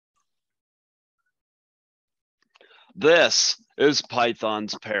This is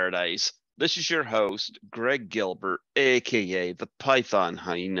Python's Paradise. This is your host, Greg Gilbert, aka the Python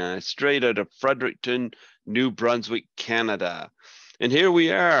Hyena, straight out of Fredericton, New Brunswick, Canada. And here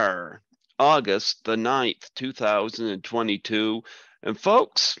we are, August the 9th, 2022. And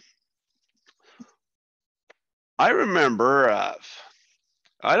folks, I remember,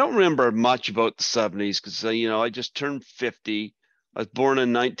 I don't remember much about the 70s because, I just turned 50. I was born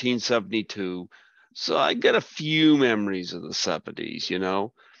in 1972. So I get a few memories of the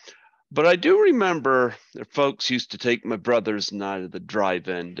 70s. But I do remember that folks used to take my brothers and I to the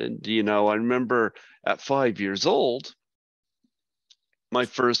drive-in. And, I remember at 5 years old, my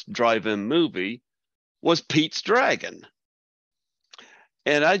first drive-in movie was Pete's Dragon.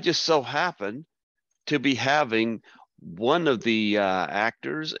 And I just so happened to be having one of the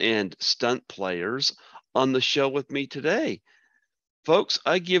actors and stunt players on the show with me today. Folks,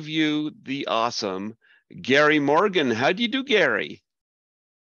 I give you the awesome Gary Morgan. How do you do, Gary?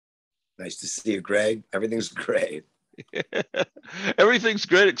 Nice to see you, Greg. Everything's great. Everything's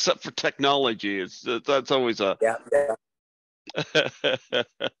great except for technology. That's always a Yeah.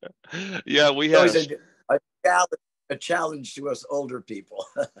 yeah. We It's always have a challenge to us older people.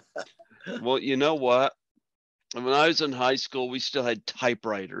 well, you know what? When I was in high school, we still had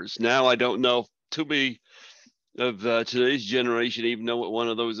typewriters. Now I don't know if too many of today's generation even know what one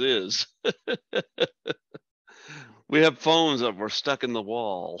of those is. We have phones that were stuck in the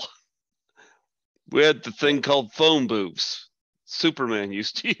wall. We had the thing called phone booths. Superman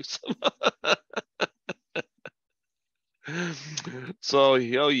used to use them. So,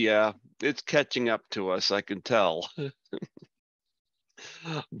 oh yeah, it's catching up to us, I can tell.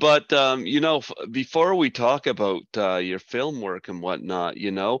 But before we talk about your film work and whatnot,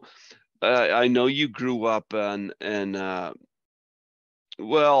 I know you grew up well,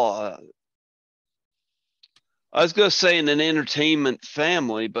 I was going to say in an entertainment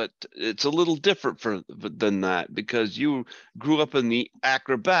family, but it's a little different than that because you grew up in the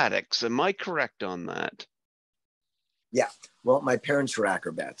acrobatics. Am I correct on that? Yeah. Well, my parents were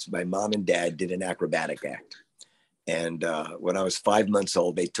acrobats. My mom and dad did an acrobatic act. And when I was 5 months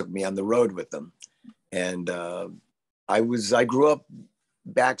old, they took me on the road with them. And I grew up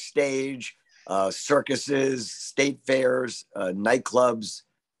backstage, circuses, state fairs, nightclubs,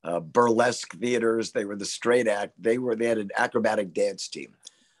 burlesque theaters. They were the straight act. They had an acrobatic dance team.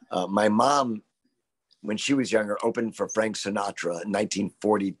 My mom, when she was younger, opened for Frank Sinatra in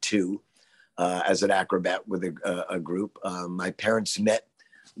 1942 as an acrobat with a group. My parents met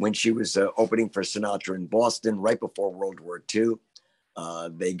when she was opening for Sinatra in Boston right before World War II.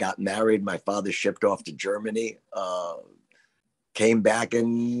 They got married. My father shipped off to Germany, came back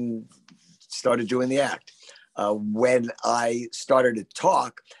and started doing the act. When I started to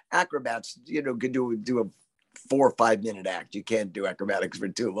talk, acrobats, could do a 4 or 5 minute act. You can't do acrobatics for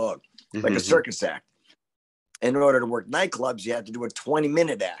too long, like a circus act. In order to work nightclubs, you had to do a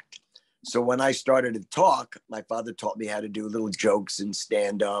 20-minute act. So when I started to talk, my father taught me how to do little jokes and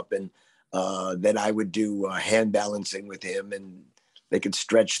stand up. And then I would do hand balancing with him, and they could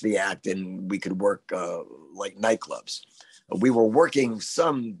stretch the act and we could work like nightclubs. We were working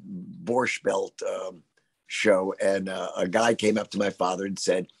some Borscht Belt show, and a guy came up to my father and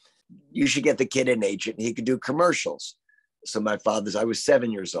said, "You should get the kid an agent. He could do commercials." So I was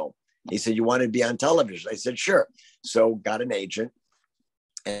 7 years old. He said, "You want to be on television?" I said, "Sure." So got an agent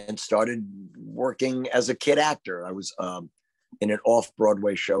and started working as a kid actor. I was in an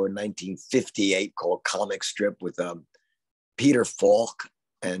off-Broadway show in 1958 called Comic Strip with Peter Falk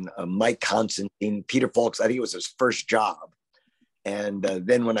and Mike Constantine. Peter Falk's, I think it was his first job. And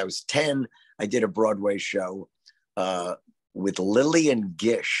then when I was 10, I did a Broadway show with Lillian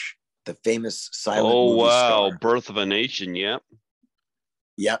Gish, the famous silent movie star. Birth of a Nation, yep.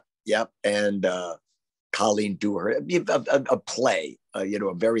 Yep. And Colleen Dewar, a play,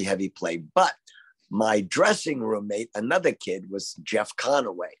 a very heavy play. But my dressing roommate, another kid, was Jeff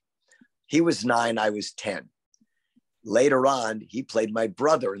Conaway. He was 9, I was 10. Later on, he played my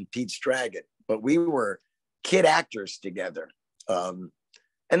brother in Pete's Dragon, but we were kid actors together. And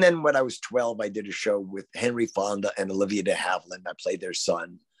then when I was 12, I did a show with Henry Fonda and Olivia de Havilland. I played their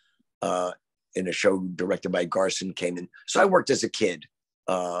son in a show directed by Garson Kanin. So I worked as a kid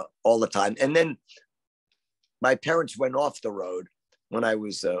all the time. And then my parents went off the road when I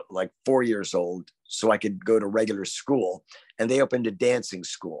was like 4 years old, so I could go to regular school, and they opened a dancing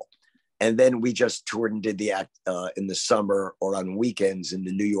school. And then we just toured and did the act in the summer or on weekends in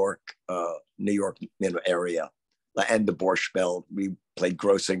the New York area, and the Borscht Belt. We played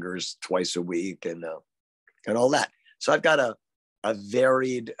Grossingers twice a week and all that. So I've got a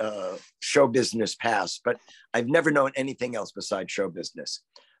varied show business past, but I've never known anything else besides show business.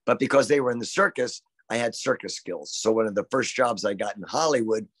 But because they were in the circus, I had circus skills. So one of the first jobs I got in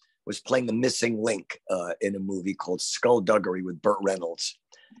Hollywood was playing the missing link in a movie called Skullduggery with Burt Reynolds.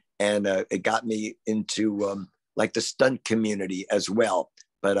 And it got me into like the stunt community as well.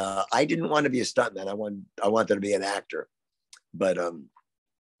 But I didn't want to be a stuntman. I wanted to be an actor. But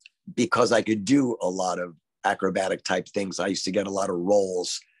because I could do a lot of acrobatic type things, I used to get a lot of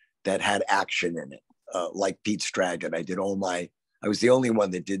roles that had action in it, like Pete's Dragon. I was the only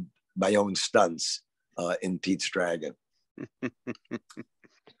one that did my own stunts in Pete's Dragon.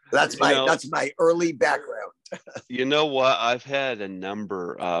 That's my early background. You know what? I've had a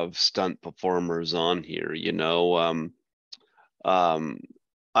number of stunt performers on here.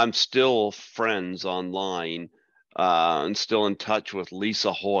 I'm still friends online and still in touch with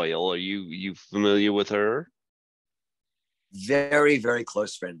Lisa Hoyle. Are you familiar with her? Very, very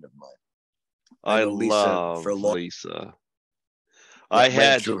close friend of mine. I love Lisa. Yeah, I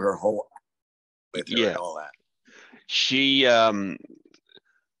had through her whole with her and all that. She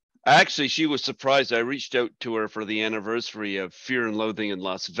actually, she was surprised. I reached out to her for the anniversary of Fear and Loathing in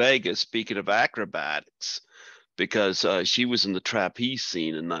Las Vegas, speaking of acrobatics, because she was in the trapeze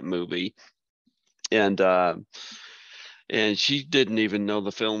scene in that movie. And she didn't even know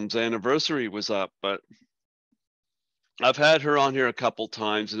the film's anniversary was up. But I've had her on here a couple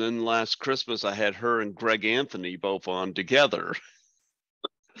times. And then last Christmas, I had her and Greg Anthony both on together.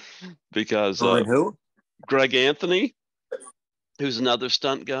 Because who? Greg Anthony, who's another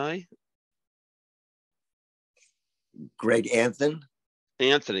stunt guy. Greg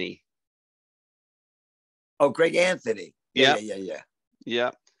Anthony. Oh, Greg Anthony.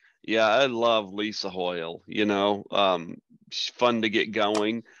 Yeah. I love Lisa Hoyle. She's fun to get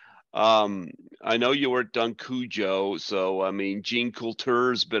going. I know you worked on Cujo, so I mean, Jean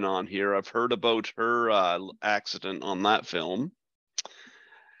Coulter's been on here. I've heard about her accident on that film.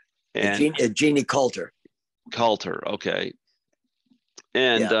 And Jeannie Coulter. Okay.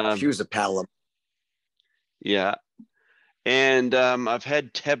 And she was a pal. Yeah. And I've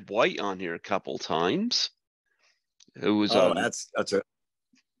had Ted White on here a couple times. Who was that's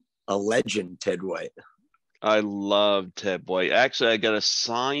a legend, Ted White. I love Ted White. Actually, I got a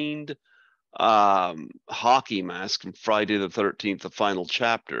signed hockey mask from Friday the 13th, the final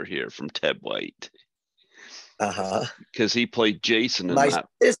chapter here from Ted White. Because he played Jason in that.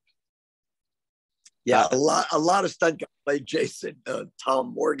 Yeah, a lot of stunt guys played Jason.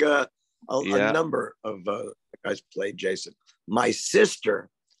 Tom Morga, a number of guys played Jason. My sister,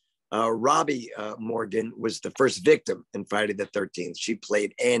 Robbie Morgan, was the first victim in Friday the 13th. She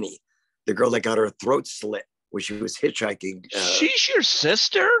played Annie, the girl that got her throat slit when she was hitchhiking. She's your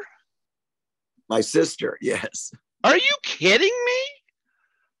sister? My sister, yes. Are you kidding me?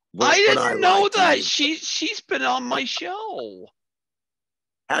 I didn't know that. She's been on my show.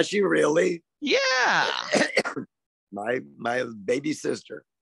 Has she really? Yeah. my baby sister.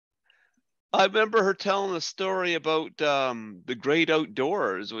 I remember her telling a story about the great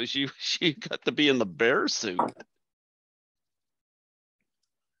outdoors where she got to be in the bear suit.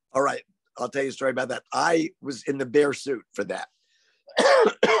 All right. I'll tell you a story about that. I was in the bear suit for that.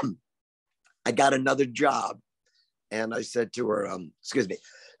 I got another job and I said to her, excuse me.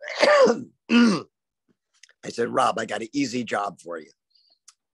 I said, Rob, I got an easy job for you.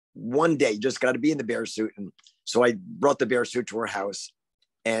 One day, you just got to be in the bear suit. And so I brought the bear suit to her house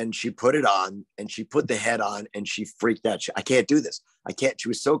and she put it on and she put the head on and she freaked out. I can't do this. I can't. She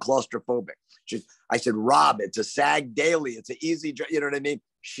was so claustrophobic. I said, Rob, it's a SAG daily. It's an easy job. You know what I mean?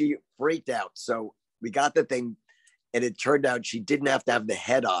 She freaked out. So we got the thing and it turned out she didn't have to have the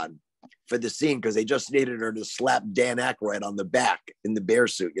head on for the scene because they just needed her to slap Dan Aykroyd on the back in the bear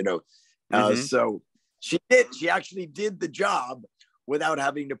suit, So she did. She actually did the job without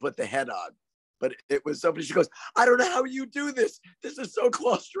having to put the head on. But it was somebody, she goes, I don't know how you do this. This is so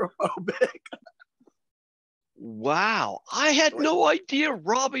claustrophobic. Wow. I had no idea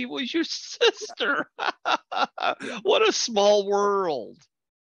Robbie was your sister. What a small world.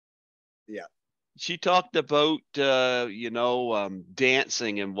 Yeah. She talked about,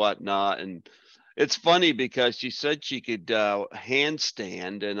 dancing and whatnot. And it's funny because she said she could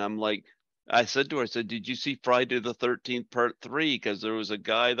handstand. And I'm like, I said to her, did you see Friday the 13th part 3? Because there was a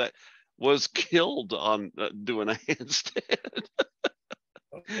guy that was killed on doing a handstand.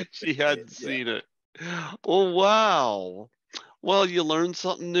 She hadn't seen it. Oh, wow. Well, you learn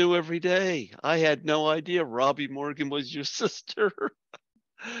something new every day. I had no idea Robbie Morgan was your sister.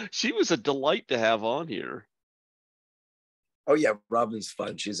 She was a delight to have on here. Oh, yeah. Robin's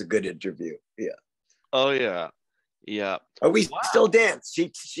fun. She's a good interview. Yeah. Oh, yeah. Yeah. Oh, we still Wow. dance.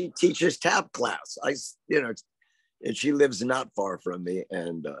 She teaches tap class. And she lives not far from me,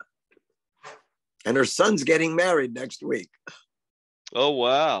 and her son's getting married next week. Oh,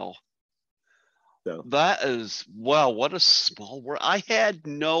 wow. So That is, wow, what a small world. I had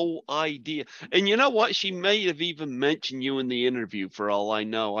no idea. And you know what? She may have even mentioned you in the interview for all I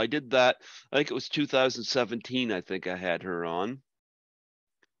know. I did that, I think it was 2017, I think I had her on.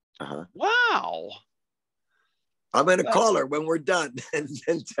 uh-huh. Wow. I'm going to That call her when we're done and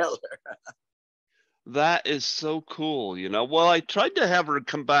tell her. that is so cool, you know. Well, I tried to have her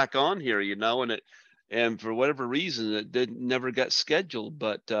come back on here, you know, and for whatever reason it didn't never got scheduled,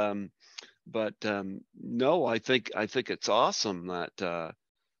 but no, I think it's awesome that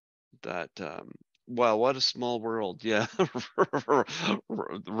wow, what a small world. Yeah.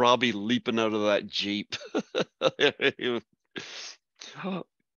 Robbie leaping out of that Jeep.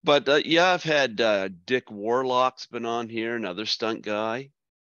 But yeah, I've had Dick Warlock's been on here, another stunt guy.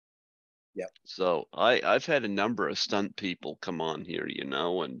 Yeah. So I've had a number of stunt people come on here, you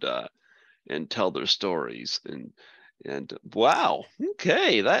know, and tell their stories and wow,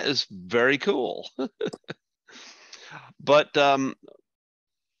 okay, that is very cool. But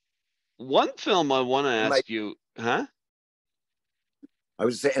one film I want to And my ask you, huh? I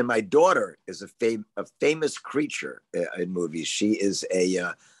was saying, and my daughter is a famous creature in movies. She is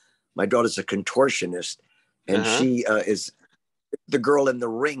my daughter's a contortionist, and Uh-huh. she is the girl in The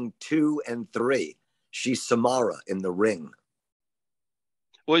Ring 2 and 3. She's Samara in The Ring.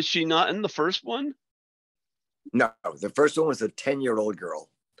 Was she not in the first one? No, the first one was a 10-year-old girl.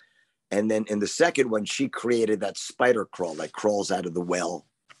 And then in the second one, she created that spider crawl that crawls out of the well.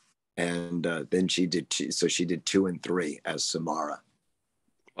 And then she did 2 and 3 as Samara.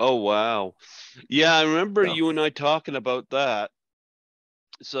 Oh wow. Yeah, I remember So, you and I talking about that.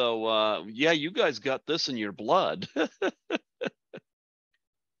 So yeah, you guys got this in your blood.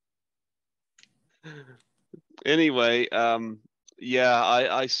 Anyway, yeah,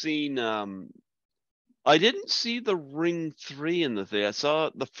 I seen I didn't see the Ring 3 in the theater. I saw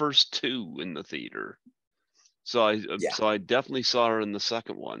the first two in the theater. yeah, So I definitely saw her in the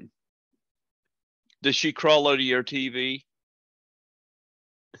second one. Does she crawl out of your TV?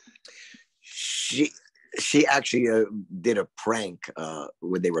 she she actually did a prank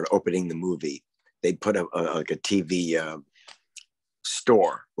when they were opening the movie. They put like a TV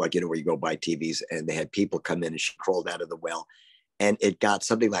store, like where you go buy TVs, and they had people come in, and she crawled out of the well, and it got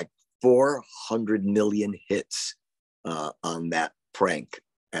something like 400 million hits on that prank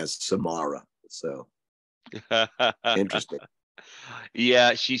as Samara. So interesting.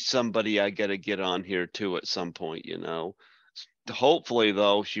 Yeah, she's somebody I gotta get on here too at some point, you know. Hopefully,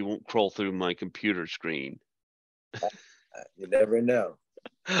 though, she won't crawl through my computer screen. You never know.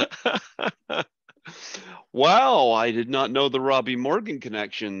 Wow, I did not know the Robbie Morgan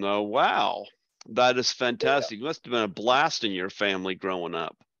connection, though. Wow, that is Yeah. fantastic. It must have been a blast in your family growing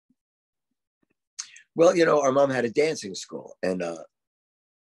up. Well, our mom had a dancing school, and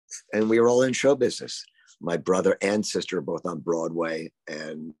we were all in show business. My brother and sister are both on Broadway,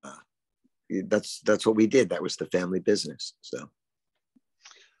 and that's what we did. That was the family business. So,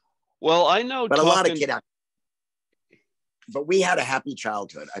 Well, I know but a lot of talking. kid, but we had a happy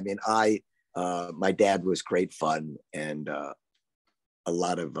childhood. I mean, my dad was great fun, and a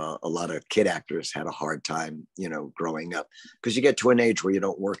lot of kid actors had a hard time, growing up, because you get to an age where you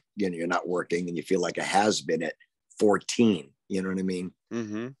don't work, you're not working, and you feel like a has been at 14. You know what I mean?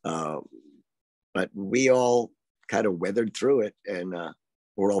 Hmm. Uh, but we all kind of weathered through it, and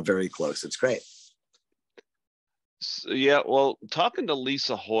we're all very close. It's great. Yeah, well, talking to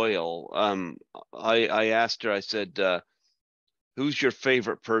Lisa Hoyle, I asked her. I said, "Who's your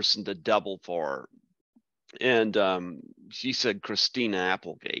favorite person to double for?" And she said Christina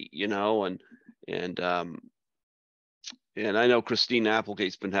Applegate, you know, and and I know Christina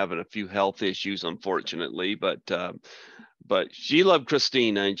Applegate's been having a few health issues, unfortunately, but she loved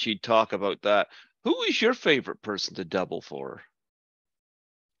Christina, and she'd talk about that. Who is your favorite person to double for?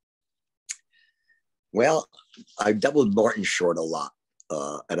 Well, I doubled Martin Short a lot,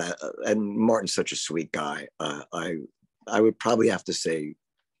 and Martin's such a sweet guy. I would probably have to say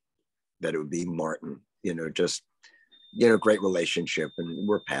that it would be Martin. Just great relationship, and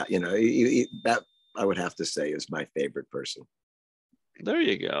we're pat. That I would have to say is my favorite person. There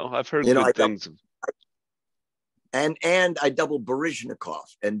you go. I've heard You know, I good things. and I doubled Baryshnikov,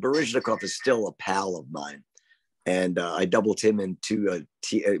 and Baryshnikov is still a pal of mine. And I doubled him in two.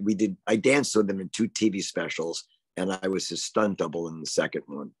 I danced with him in 2 TV specials, and I was his stunt double in the second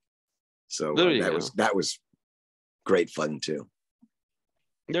one. So There you that was go. that was great fun too.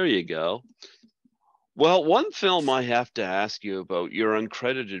 There you go. Well, one film I have to ask you about, you're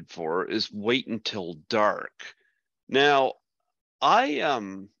uncredited for, is Wait Until Dark. Now,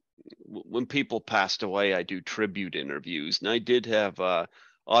 when people passed away, I do tribute interviews, and I did have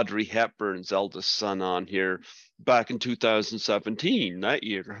Audrey Hepburn's eldest son on here back in 2017, that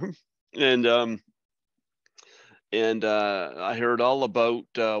year, and I heard all about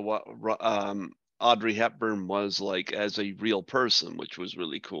what Audrey Hepburn was like as a real person, which was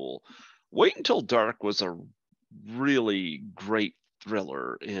really cool. Wait Until Dark was a really great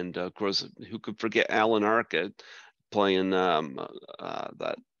thriller, and of course, who could forget Alan Arkin playing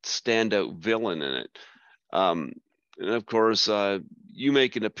that standout villain in it? Um, and of course, you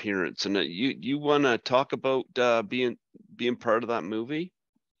make an appearance, and you want to talk about being part of that movie?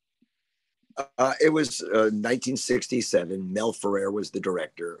 It was 1967. Mel Ferrer was the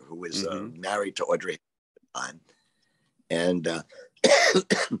director, who was Mm-hmm. married to Audrey at the time. And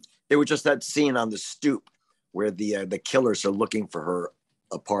it was just that scene on the stoop where the killers are looking for her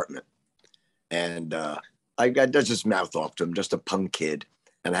apartment. And I just mouth off to him, just a punk kid.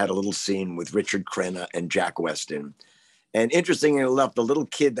 And I had a little scene with Richard Crenna and Jack Weston. And interestingly enough, the little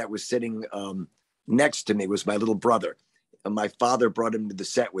kid that was sitting next to me was my little brother. And my father brought him to the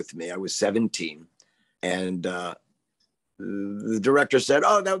set with me. I was 17. And the director said,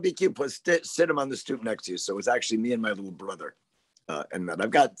 "Oh, that would be cute. Sit him on the stoop next to you." So it was actually me and my little brother. And that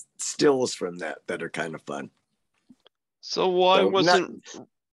I've got stills from that are kind of fun. So So not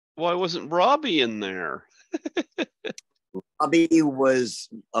why wasn't Robbie in there? Bobby was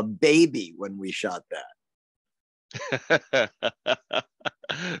a baby when we shot that.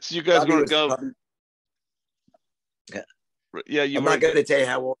 So you guys Bobby weren't was going. probably. Yeah, you I'm not weren't. going to tell you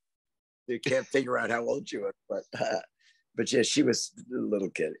how old. You can't figure out how old you are, but yeah, she was a little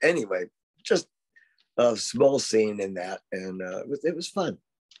kid. Anyway, just a small scene in that, and it was fun.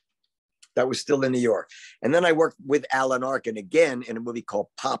 That was still in New York, and then I worked with Alan Arkin again in a movie called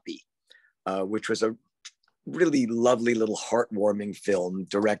Poppy, which was a really lovely little heartwarming film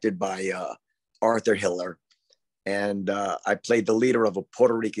directed by Arthur Hiller, and I played the leader of a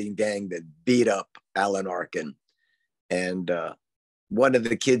Puerto Rican gang that beat up Alan Arkin, and one of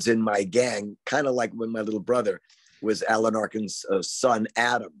the kids in my gang, kind of like with my little brother, was Alan Arkin's son,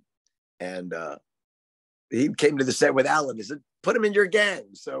 Adam. And he came to the set with Alan. He said, "Put him in your gang."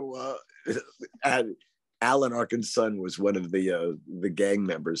 So Alan Arkin's son was one of the gang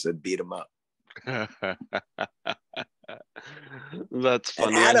members that beat him up. That's And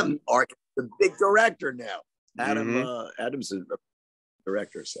funny. Adam Arkin, the big director now. Mm-hmm. Adam's a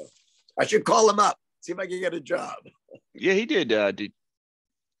director, so I should call him up, see if I can get a job. Yeah, he did.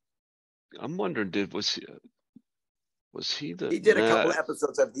 I'm wondering, was he the? He did a couple of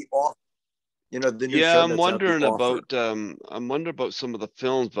episodes of The Office, the new Yeah, show that's out, The Offer. I'm wondering about some of the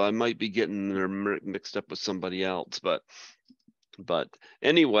films, but I might be getting them mixed up with somebody else. But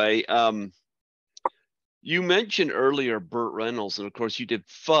anyway, you mentioned earlier Burt Reynolds, and of course you did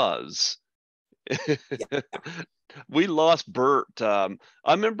Fuzz. Yeah. We lost Burt. I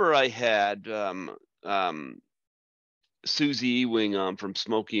remember I had Susie Ewing on from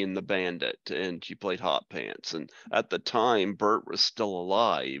Smokey and the Bandit, and she played Hot Pants. And at the time, Burt was still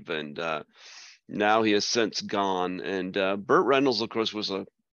alive, and now he has since gone. And Burt Reynolds, of course, was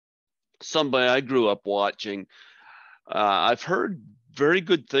somebody I grew up watching. I've heard very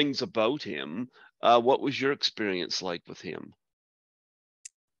good things about him. What was your experience like with him?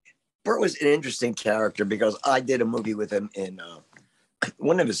 Burt was an interesting character because I did a movie with him in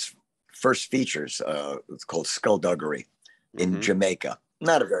one of his first features. It's called Skullduggery in Mm-hmm. Jamaica.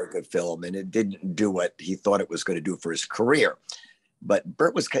 Not a very good film, and it didn't do what he thought it was going to do for his career. But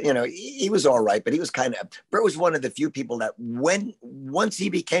Burt was, he was all right, but he was Burt was one of the few people that once he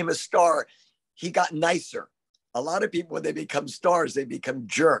became a star, he got nicer. A lot of people, when they become stars, they become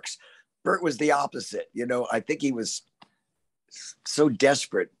jerks. Burt was the opposite. I think he was so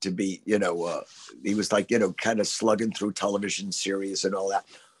desperate to be, he was like, kind of slugging through television series and all that.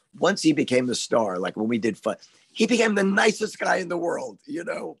 Once he became a star, like when we did Fun, he became the nicest guy in the world,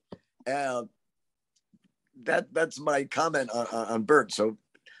 that's my comment on Burt. So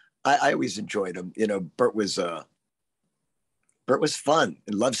I always enjoyed him. Burt was fun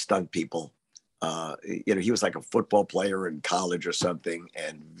and loved stunt people. He was like a football player in college or something,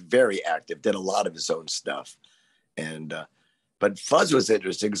 and very active. Did a lot of his own stuff, and but Fuzz was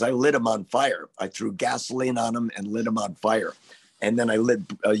interesting because I lit him on fire. I threw gasoline on him and lit him on fire, and then I lit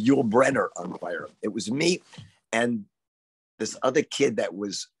Yul Brenner on fire. It was me and this other kid that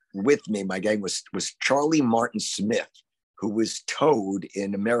was with me. My gang was Charlie Martin Smith, who was Toad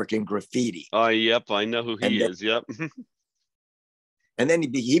in American Graffiti. Oh, yep, I know who he is. Yep. And then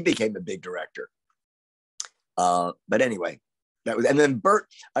he became a big director. But anyway, that was, and then Bert,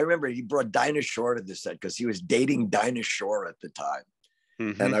 I remember he brought Dinah Shore to the set because he was dating Dinah Shore at the time.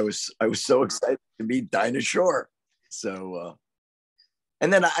 And I was so excited to meet Dinah Shore. So,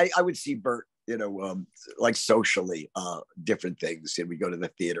 and then I would see Bert, like socially, different things. And we go to the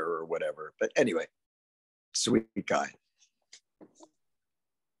theater or whatever. But anyway, sweet guy.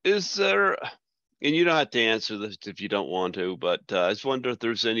 Is there, and you don't have to answer this if you don't want to, but I just wonder if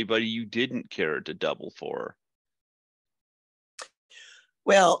there's anybody you didn't care to double for.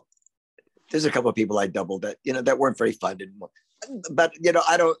 Well, there's a couple of people I doubled that weren't very fun anymore. But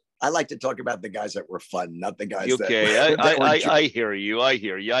I like to talk about the guys that were fun, not the guys okay, I hear you. I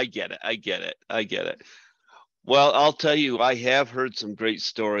hear you. I get it. Well, I'll tell you, I have heard some great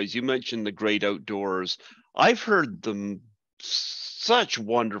stories. You mentioned the great outdoors. I've heard them such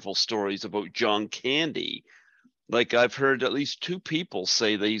wonderful stories about John Candy. Like I've heard at least two people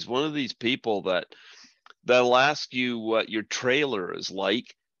say that he's one of these people that'll ask you what your trailer is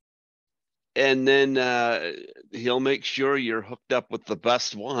like, and then he'll make sure you're hooked up with the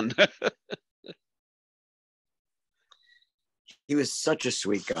best one. He was such a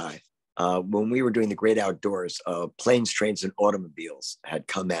sweet guy. When we were doing the great outdoors, Planes, Trains, and Automobiles had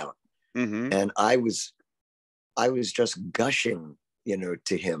come out, and I was just gushing,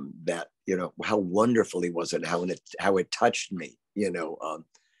 to him that how wonderful he was and how it touched me,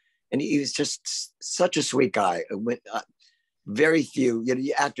 and he was just such a sweet guy. Very few,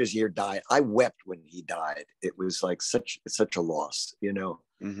 actors here die. I wept when he died. It was like such a loss,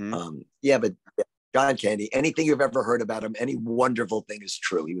 but John Candy, anything you've ever heard about him, any wonderful thing is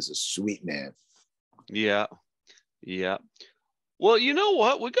true. He was a sweet man. Yeah. Well, you know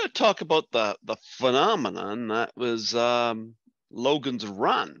what? We got to talk about the phenomenon that was Logan's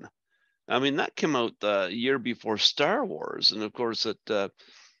Run. I mean, that came out the year before Star Wars, and of course, I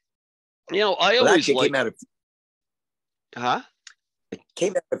always came out. It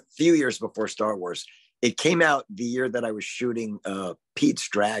came out a few years before Star Wars. It came out the year that I was shooting Pete's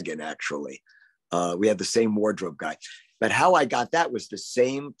Dragon, actually. We had the same wardrobe guy. But how I got that was the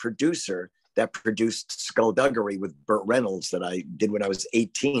same producer that produced Skullduggery with Burt Reynolds that I did when I was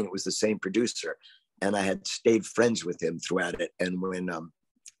 18. It was the same producer. And I had stayed friends with him throughout it. And when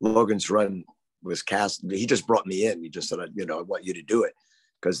Logan's Run was cast, he just brought me in. He just said, I want you to do it.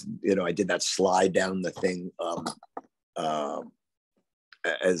 Because, I did that slide down the thing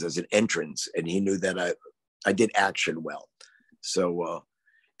as an entrance. And he knew that I did action well. So,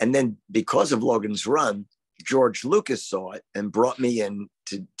 and then because of Logan's Run, George Lucas saw it and brought me in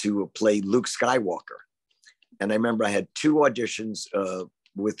to play Luke Skywalker. And I remember I had 2 auditions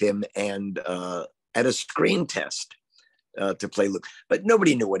with him and at a screen test to play Luke. But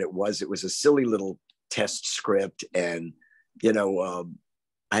nobody knew what it was. It was a silly little test script. And,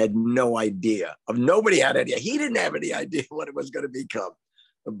 I had no idea. Nobody had any idea. He didn't have any idea what it was going to become.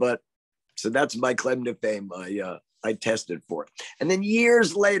 But so that's my claim to fame. I tested for it. And then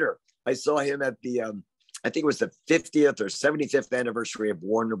years later, I saw him at the, I think it was the 50th or 75th anniversary of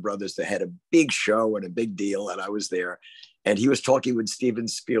Warner Brothers. They had a big show and a big deal. And I was there. And he was talking with Steven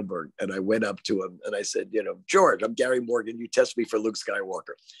Spielberg. And I went up to him and I said, George, I'm Gary Morgan. You test me for Luke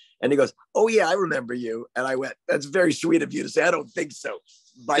Skywalker. And he goes, oh, yeah, I remember you. And I went, that's very sweet of you to say. I don't think so.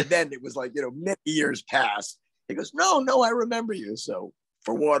 By then, it was like, many years past. He goes, no, I remember you. So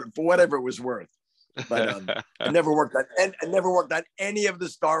for whatever it was worth. But I never worked on any of the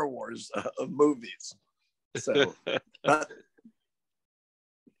Star Wars movies. So,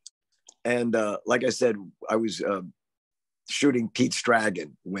 and like I said, I was shooting Pete's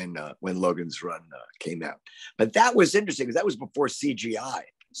Dragon when Logan's Run came out. But that was interesting because that was before CGI.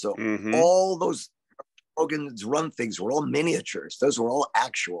 So all those Logan's Run things were all miniatures. Those were all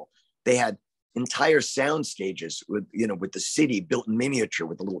actual. They had entire sound stages with the city built in miniature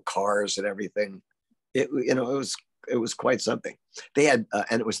with the little cars and everything. It was quite something. They had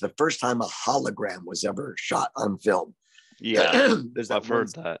and it was the first time a hologram was ever shot on film. Yeah, I've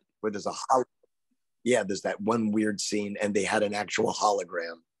heard that. Where there's there's that one weird scene, and they had an actual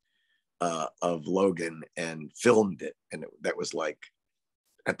hologram of Logan and filmed it, and that was like,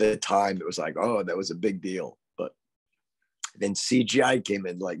 at the time, it was like, oh, that was a big deal. But then CGI came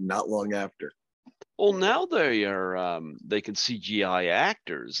in like not long after. Well, now they can CGI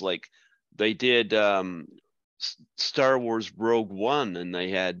actors. Like they did Star Wars Rogue One, and they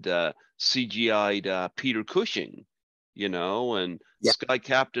had CGI'd Peter Cushing, and Sky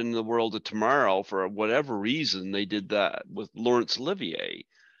Captain the World of Tomorrow. For whatever reason, they did that with Laurence Olivier.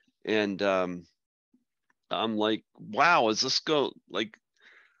 And I'm like, wow, is this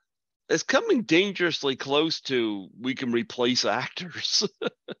it's coming dangerously close to we can replace actors.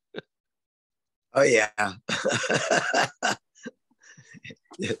 Oh yeah. I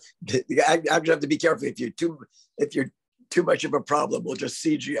just have to be careful. If you're too much of a problem, we'll just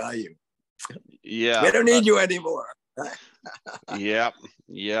CGI you. Yeah. We don't need you anymore. Yep.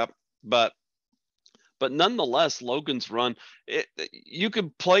 Yep. But nonetheless, Logan's Run, you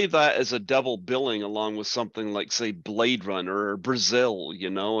could play that as a double billing along with something like, say, Blade Runner or Brazil,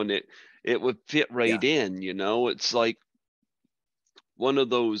 and it would fit right Yeah. in. It's like one of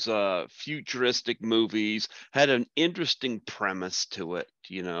those futuristic movies, had an interesting premise to it.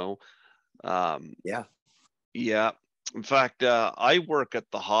 Um, Yeah. yeah. In fact, I work at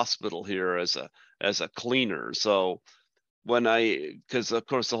the hospital here as a cleaner, so because of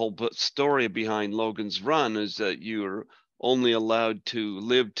course the whole story behind Logan's Run is that you're only allowed to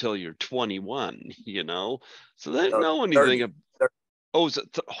live till you're 21. So they didn't know anything 30. of, oh, is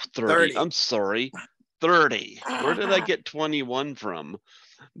it 30? 30. I'm sorry, 30. Where did I get 21 from?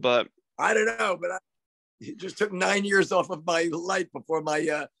 But I don't know, but it just took 9 years off of my life before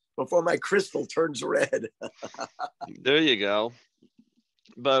my crystal turns red. there you go.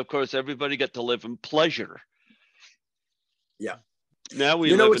 But of course, everybody got to live in pleasure. Yeah. Now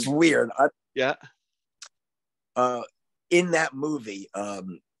we You know live what's in, weird? yeah. In that movie,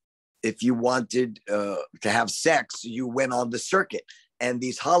 if you wanted to have sex, you went on the circuit, and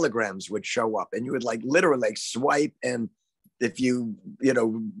these holograms would show up, and you would like literally like swipe, and if you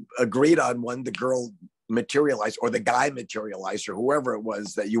agreed on one, the girl materialized, or the guy materialized, or whoever it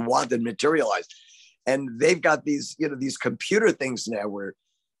was that you wanted materialized. And they've got these computer things now where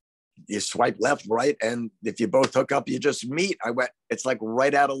you swipe left, right, and if you both hook up, you just meet. It's like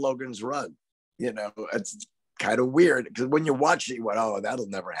right out of Logan's Run. It's kind of weird because when you watch it, you went, oh, that'll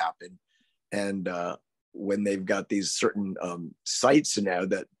never happen. And when they've got these certain sites now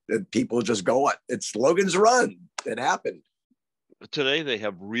that people just go on, it's Logan's Run. It happened. Today they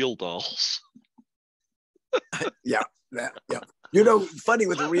have real dolls. Yeah. Funny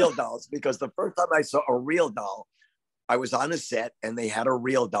with real dolls, because the first time I saw a real doll, I was on a set and they had a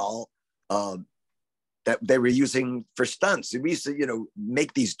real doll that they were using for stunts. We used to,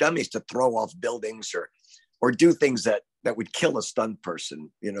 make these dummies to throw off buildings or do things that would kill a stunt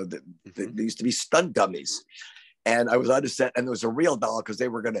person. They used to be stunt dummies. And I was on a set and there was a real doll because they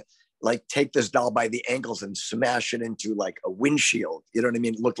were going to like take this doll by the ankles and smash it into like a windshield. You know what I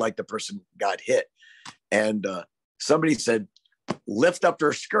mean? It looked like the person got hit. And somebody said, lift up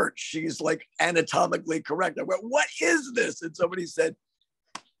her skirt. She's like anatomically correct. I went, what is this? And somebody said,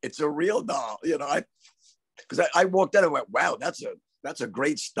 it's a real doll. Because I walked in and went, wow, that's a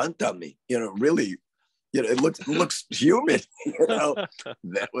great stunt dummy. Really, it looks human. That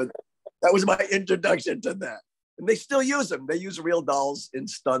was my introduction to that. And they still use them. They use real dolls in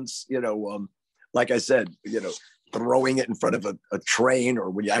stunts. Like I said, throwing it in front of a train, or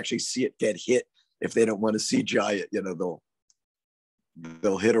when you actually see it get hit. If they don't want to CGI it,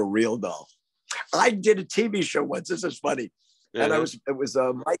 they'll hit a real doll. I did a TV show once. This is funny, and it was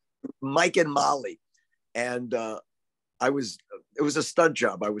Mike and Molly, and it was a stunt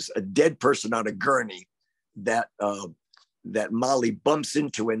job. I was a dead person on a gurney that Molly bumps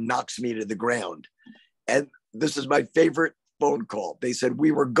into and knocks me to the ground. And this is my favorite phone call. They said,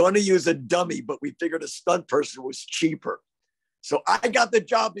 we were going to use a dummy, but we figured a stunt person was cheaper. So I got the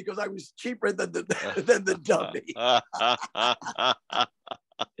job because I was cheaper than the dummy.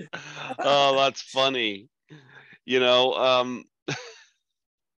 Oh, that's funny. Yeah,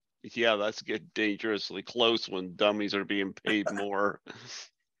 that's getting dangerously close when dummies are being paid more.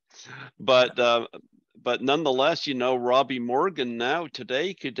 But nonetheless, Robbie Morgan now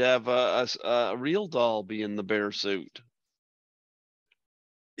today could have a real doll be in the bear suit.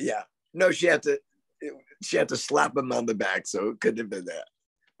 Yeah. No, she had to slap him on the back, so it couldn't have been that.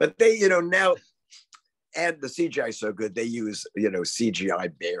 But they, now, and the CGI is so good, they use,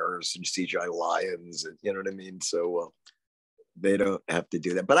 CGI bears and CGI lions, and you know what I mean? So they don't have to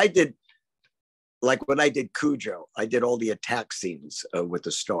do that. But I did, like when I did Cujo, I did all the attack scenes with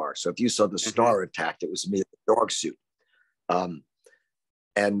the star. So if you saw the star attacked, it was me in the dog suit. And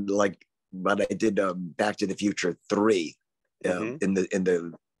like, but I did Back to the Future 3 I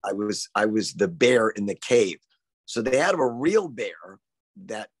was the bear in the cave. So they had a real bear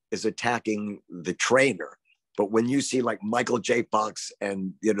that is attacking the trainer. But when you see like Michael J. Fox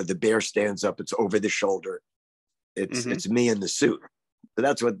and the bear stands up, it's over the shoulder. It's me in the suit. So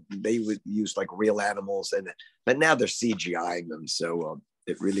that's what they would use, like real animals. But now they're CGIing them. So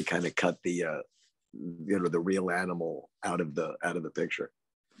it really kind of cut the the real animal out of the picture.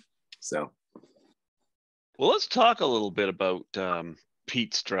 So well, let's talk a little bit about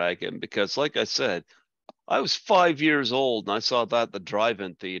Pete's Dragon, because like I said, I was 5 years old and I saw that at the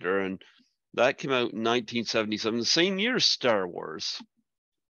drive-in theater, and That came out in 1977, the same year as Star Wars.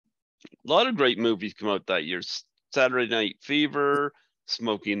 A lot of great movies come out that year. Saturday Night Fever,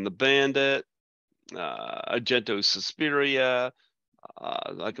 Smokey and the Bandit, Argento Suspiria.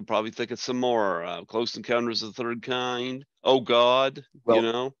 I could probably think of some more. Close Encounters of the Third Kind. Oh God, you Well,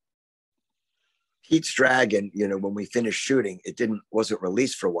 know. Pete's Dragon, when we finished shooting, wasn't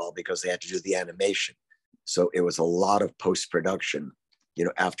released for a while because they had to do the animation. So it was a lot of post-production,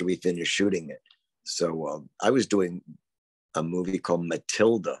 after we finished shooting it. So I was doing a movie called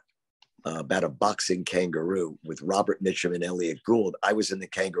Matilda, about a boxing kangaroo with Robert Mitchum and Elliot Gould. I was in the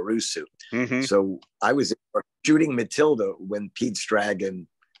kangaroo suit. Mm-hmm. So I was shooting Matilda when Pete's Dragon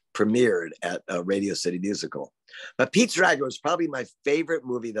premiered at Radio City Musical. But Pete's Dragon was probably my favorite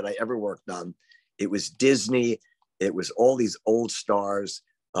movie that I ever worked on. It was Disney. It was all these old stars.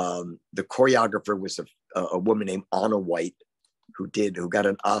 The choreographer was a woman named Anna White, who got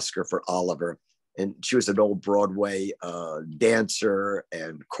an Oscar for Oliver. And she was an old Broadway dancer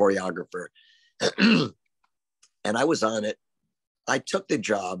and choreographer. And I was on it. I took the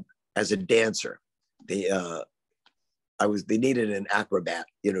job as a dancer. They needed an acrobat,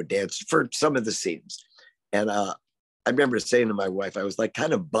 dance for some of the scenes. And I remember saying to my wife, I was like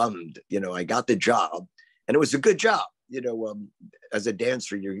kind of bummed, I got the job and it was a good job. As a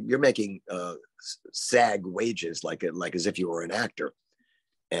dancer, you're making SAG wages, like as if you were an actor.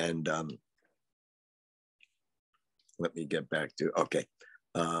 And let me get back to, okay.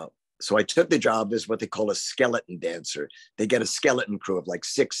 So I took the job as what they call a skeleton dancer. They get a skeleton crew of like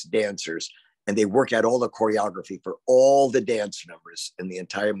 6 dancers, and they work out all the choreography for all the dance numbers in the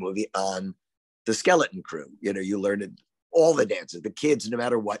entire movie on the skeleton crew. You learn it, all the dances, the kids, no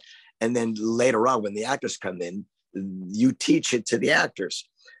matter what. And then later on, when the actors come in, you teach it to the actors.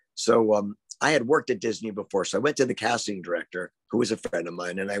 So I had worked at Disney before. So I went to the casting director, who was a friend of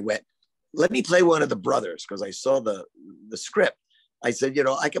mine, and I went, let me play one of the brothers, because I saw the script. I said,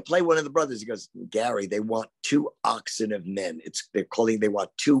 I could play one of the brothers. He goes, Gary, they want 2 oxen of men. They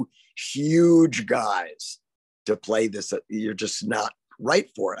want 2 huge guys to play this. You're just not right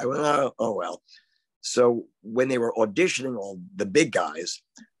for it. I went, oh well. So when they were auditioning all the big guys,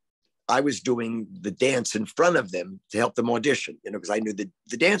 I was doing the dance in front of them to help them audition, because I knew the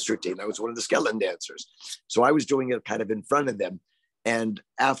dance routine. I was one of the skeleton dancers. So I was doing it kind of in front of them. And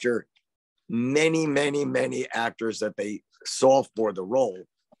after many, many, many actors that they saw for the role,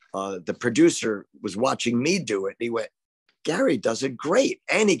 the producer was watching me do it. And he went, Gary does it great.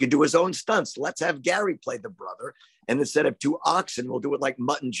 And he could do his own stunts. Let's have Gary play the brother. And instead of 2 oxen, we'll do it like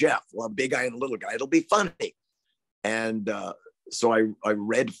Mutt and Jeff. We'll have a big guy and a little guy. It'll be funny. And so I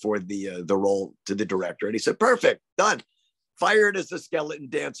read for the role to the director. And he said, perfect, done. Fired as a skeleton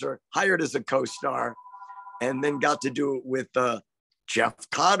dancer, hired as a co-star, and then got to do it with Jeff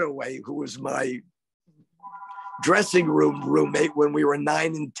Conaway, who was my dressing room roommate when we were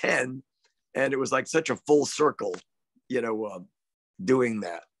 9 and 10. And it was like such a full circle, doing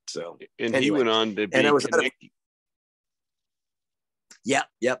that. So, and anyway, he went on to be Kinnicky.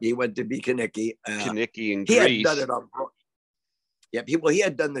 Yep. He went to be Kinnicky. Kinnicky and he Grease. Had done it on. Yep. He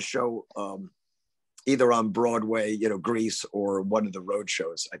had done the show either on Broadway, Grease, or one of the road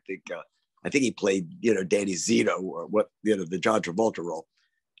shows. I think he played, Danny Zito, or the John Travolta role.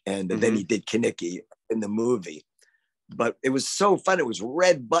 And then he did Kinnicky in the movie. But it was so fun. It was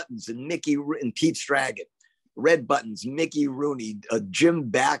Red Buttons and Pete's Dragon. Red Buttons, Mickey Rooney, Jim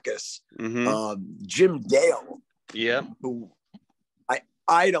Backus, Jim Dale. Yeah. Who I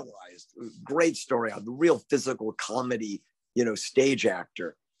idolized. Great story. The real physical comedy, stage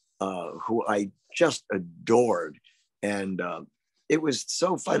actor, who I just adored. And it was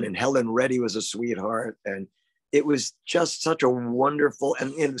so fun. And Helen Reddy was a sweetheart. And it was just such a wonderful,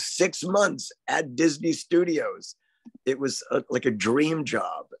 and in 6 months at Disney Studios, it was like a dream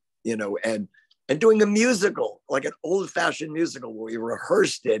job, and doing a musical, like an old fashioned musical where we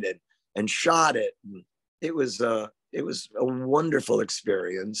rehearsed it and shot it. And it was a wonderful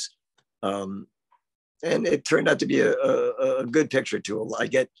experience. And it turned out to be a good picture too. I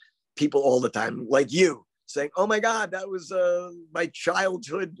get people all the time like you saying, oh my God, that was my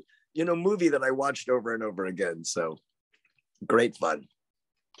childhood, movie that I watched over and over again. So great fun.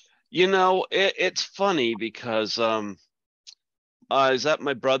 It's funny because I was at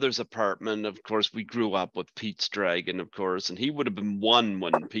my brother's apartment. Of course, we grew up with Pete's Dragon, of course, and he would have been 1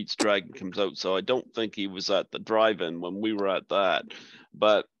 when Pete's Dragon comes out. So I don't think he was at the drive-in when we were at that.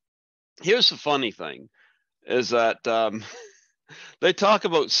 But here's the funny thing, is that they talk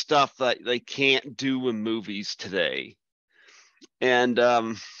about stuff that they can't do in movies today. And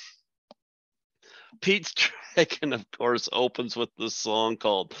Pete's Dragon, of course, opens with this song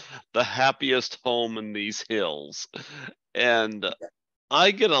called "The Happiest Home in These Hills," and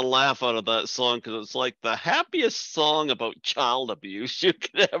I get a laugh out of that song because it's like the happiest song about child abuse you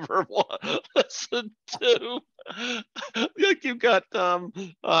could ever listen to. Like you've got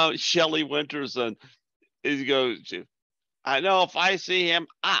Shelley Winters, and he goes, "I know if I see him,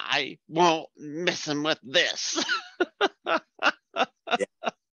 I won't miss him with this." Yeah.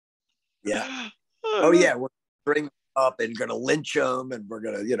 Yeah. Oh yeah, we're bring up and gonna lynch him, and we're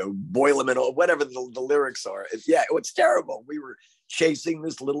gonna boil him in all whatever the lyrics are. Yeah, it's terrible. We were chasing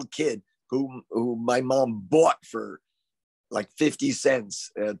this little kid who my mom bought for like 50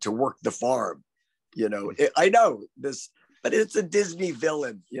 cents to work the farm. I know this, but it's a Disney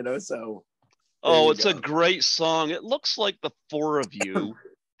villain. So there Oh, you it's a go. great song. It looks like the four of you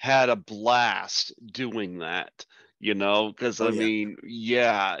had a blast doing that, because Oh I yeah. mean,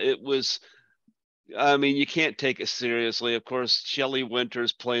 yeah, it was. I mean, you can't take it seriously. Of course, Shelley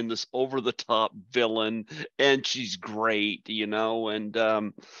Winters playing this over-the-top villain, and she's great, and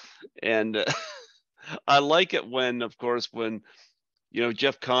I like it when, of course, when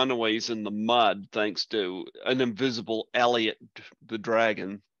Jeff Conaway's in the mud thanks to an invisible Elliot the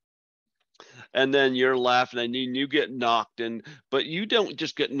dragon, and then you're laughing and you get knocked in, but you don't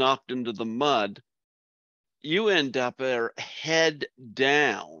just get knocked into the mud. You end up there head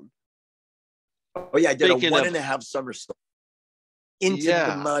down, Oh yeah, I did a thinking one of, and a half somersault into the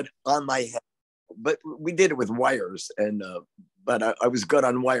yeah. mud on my head, but we did it with wires, and but I was good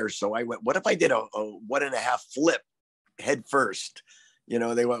on wires, so I went, what if I did a one and a half flip head first?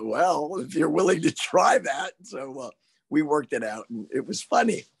 They went, well, if you're willing to try that. So we worked it out, and it was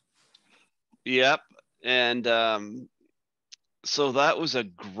funny. Yep. And so that was a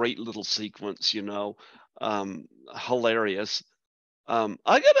great little sequence, hilarious. I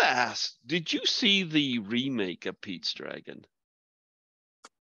gotta ask, did you see the remake of Pete's Dragon?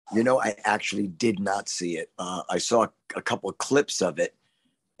 I actually did not see it. I saw a couple of clips of it,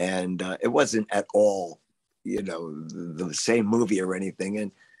 and it wasn't at all, the same movie or anything.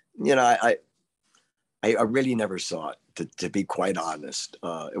 And I really never saw it, to be quite honest.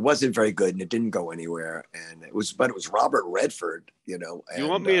 It wasn't very good, and it didn't go anywhere. And but it was Robert Redford, You want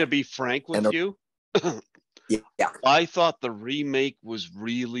and me to be frank with you? yeah. I thought the remake was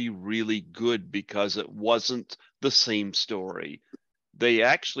really, really good because it wasn't the same story. They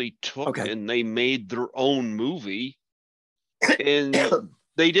actually took Okay. and they made their own movie, and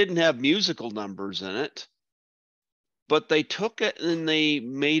they didn't have musical numbers in it, but they took it and they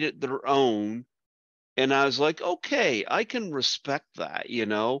made it their own. And I was like, okay, I can respect that.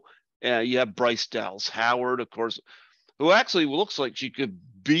 You have Bryce Dallas Howard, of course, who actually looks like she could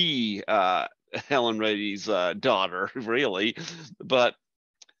be Helen Reddy's daughter, really. But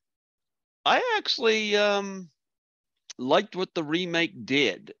I actually liked what the remake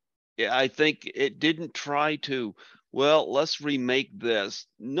did. I think it didn't try to, well, let's remake this.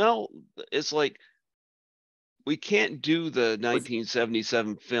 No, it's like, we can't do the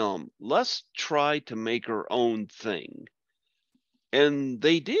 1977 film. Let's try to make our own thing. And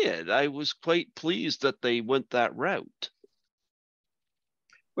they did. I was quite pleased that they went that route.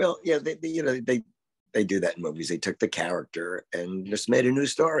 Well, yeah, they do that in movies. They took the character and just made a new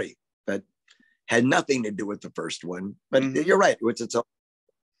story that had nothing to do with the first one. But you're right, it's all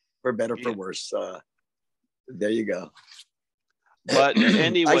for better, for worse. There you go. But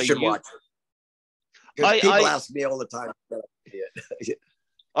anyway, I should watch it, because people ask me all the time.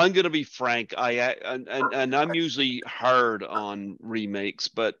 I'm going to be frank. And I'm usually hard on remakes,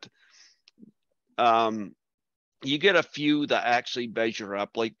 but you get a few that actually measure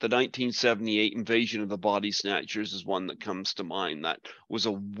up. Like the 1978 Invasion of the Body Snatchers is one that comes to mind. That was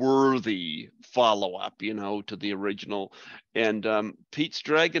a worthy follow-up, to the original. And Pete's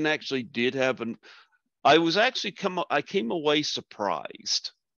Dragon actually did have I came away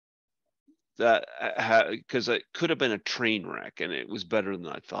surprised that, because it could have been a train wreck, and it was better than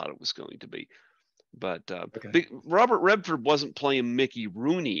I thought it was going to be. But Okay. Robert Redford wasn't playing Mickey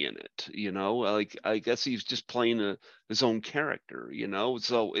Rooney in it, like I guess he's just playing his own character,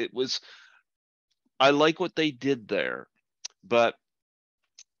 so it was, I like what they did there. But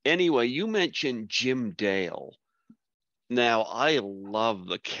anyway, you mentioned Jim Dale. Now, I love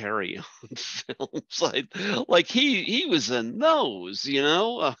the Carry On films. Like he was in those,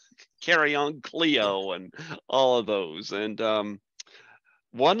 Carry On Cleo and all of those. And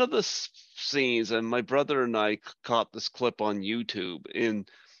one of the scenes, and my brother and I caught this clip on YouTube, and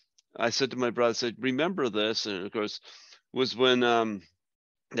I said to my brother, I said, remember this? And of course, was when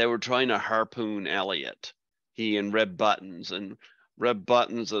they were trying to harpoon Elliot, he and Red Buttons, and Red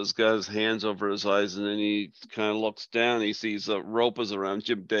Buttons has got his hands over his eyes, and then he kind of looks down. He sees a rope is around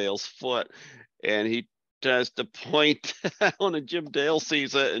Jim Dale's foot, and he tries to point down, and Jim Dale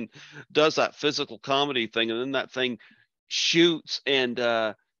sees it and does that physical comedy thing, and then that thing shoots and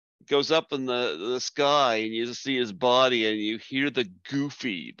goes up in the sky, and you just see his body, and you hear the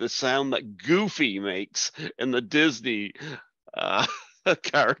sound that Goofy makes in the Disney uh,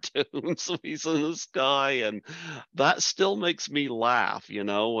 cartoons. He's in the sky, and that still makes me laugh, you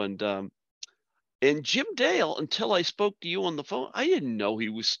know. And Jim Dale, until I spoke to you on the phone, I didn't know he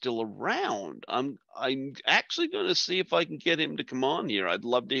was still around. I'm actually going to see if I can get him to come on here. I'd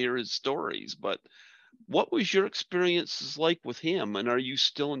love to hear his stories. But what was your experiences like with him, and are you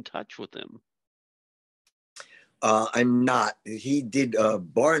still in touch with him? I'm not. He did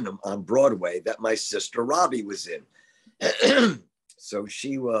Barnum on Broadway that my sister Robbie was in. So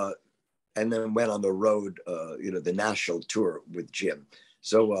she and then went on the road, the national tour with Jim.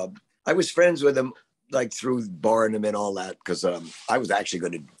 So I was friends with him like through Barnum and all that, because I was actually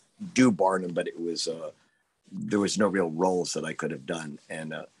going to do Barnum, but it was there was no real roles that I could have done.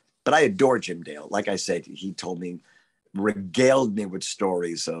 And but I adore Jim Dale. Like I said, he told me, regaled me with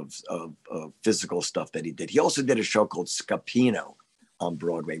stories of physical stuff that he did. He also did a show called Scapino on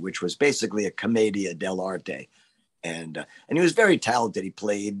Broadway, which was basically a commedia dell'arte. And he was very talented. He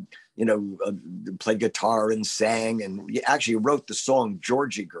played, played guitar and sang, and he actually wrote the song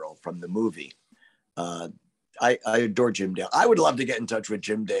 "Georgie Girl" from the movie. I adore Jim Dale. I would love to get in touch with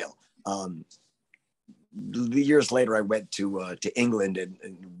Jim Dale. Years later, I went to England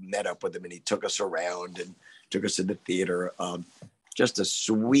and met up with him, and he took us around and took us to the theater. Just a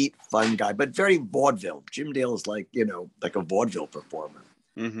sweet, fun guy, but very vaudeville. Jim Dale is like a vaudeville performer,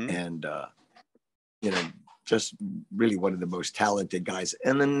 and just really one of the most talented guys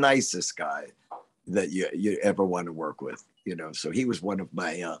and the nicest guy that you ever want to work with. So he was one of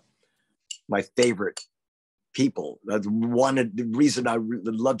my my favorite people. The reason I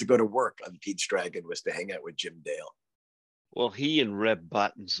loved to go to work on Pete's Dragon was to hang out with Jim Dale. Well, he and Red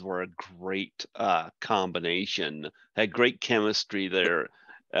Buttons were a great combination. Had great chemistry there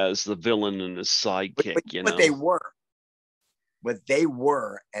as the villain and his sidekick, you What they know.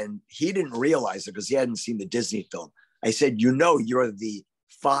 were, and he didn't realize it because he hadn't seen the Disney film. I said, you're the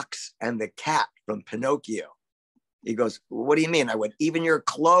fox and the cat from Pinocchio. He goes, what do you mean? I went, even your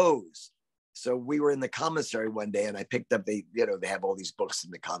clothes. So we were in the commissary one day, and I picked up, they have all these books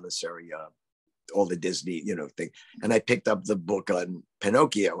in the commissary, all the Disney, thing. And I picked up the book on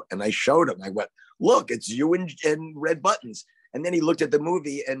Pinocchio, and I showed him. I went, look, it's you and Red Buttons. And then he looked at the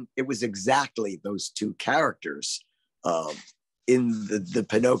movie, and it was exactly those two characters in the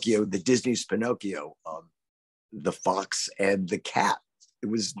Pinocchio, the Disney's Pinocchio, the fox and the cat. It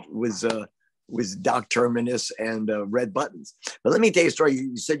was Doc Terminus and Red Buttons. But let me tell you a story.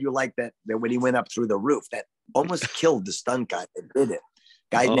 You said you liked that when he went up through the roof, that almost killed the stunt guy that did it.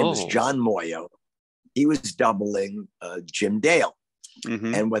 Guy's name was John Moyo. He was doubling Jim Dale.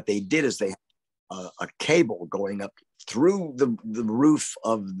 And what they did is they had a cable going up through the roof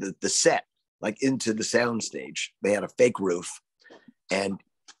of the set, like into the soundstage. They had a fake roof, and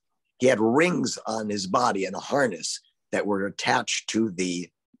he had rings on his body and a harness that were attached to the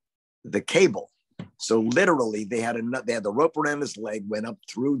cable. So literally they had the rope around his leg, went up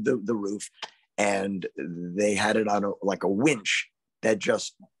through the roof, and they had it on like a winch that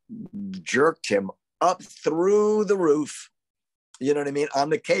just jerked him up through the roof, you know what I mean, on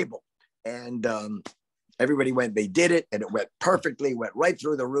the cable. And everybody they did it, and it went perfectly, went right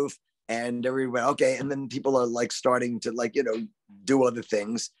through the roof, and everybody went, okay. And then people are like starting to do other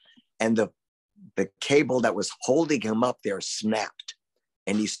things. And the cable that was holding him up there snapped,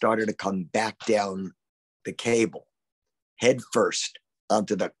 and he started to come back down the cable head first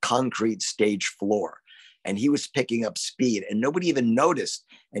onto the concrete stage floor. And he was picking up speed, and nobody even noticed.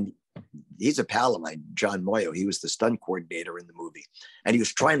 And he's a pal of mine, John Moyo. He was the stunt coordinator in the movie. And he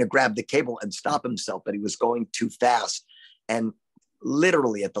was trying to grab the cable and stop himself, but he was going too fast. And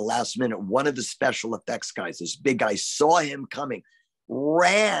literally at the last minute, one of the special effects guys, this big guy, saw him coming,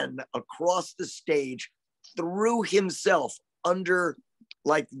 ran across the stage, threw himself under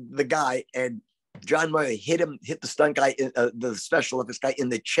like the guy, and John Moyo hit the stunt guy, the special effects guy, in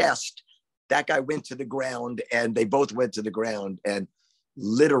the chest. That guy went to the ground, and they both went to the ground, and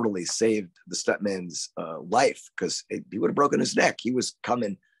literally saved the stuntman's life, because he would have broken his neck. He was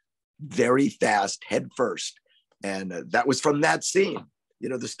coming very fast, head first. And that was from that scene.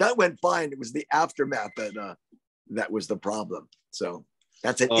 The stunt went fine. It was the aftermath that was the problem. So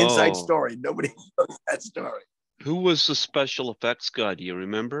that's an inside story. Nobody knows that story. Who was the special effects guy? Do you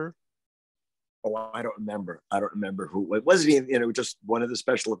remember? Oh, I don't remember. I don't remember who. It wasn't even, just one of the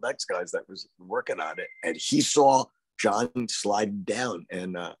special effects guys that was working on it. And he saw John slide down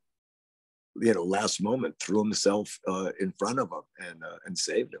and, last moment threw himself in front of him and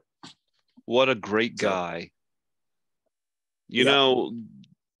saved him. What a great So, guy. yeah.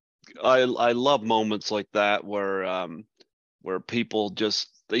 I love moments like that where people just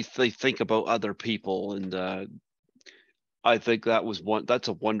they think about other people, and I think that's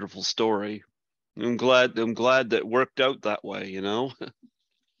a wonderful story. I'm glad that it worked out that way. Oh,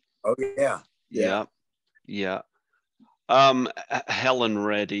 yeah. Yeah. Yeah. Yeah. Helen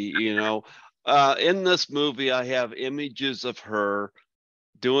Reddy, in this movie I have images of her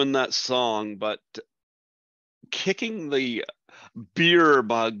doing that song, but kicking the beer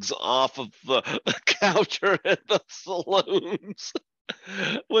mugs off of the counter at the saloons.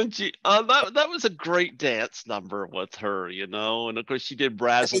 When she that was a great dance number with her, and of course she did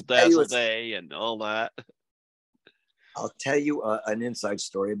Let me Brazzle tell you, Dazzle Day and all that. I'll tell you an inside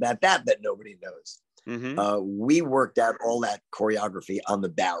story about that nobody knows. Mm-hmm. We worked out all that choreography on the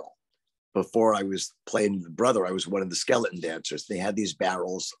barrel. Before I was playing the brother, I was one of the skeleton dancers. They had these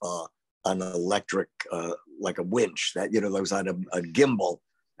barrels on an electric, like a winch that was on a gimbal.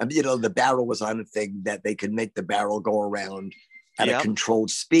 And the barrel was on a thing that they could make the barrel go around at a Yep.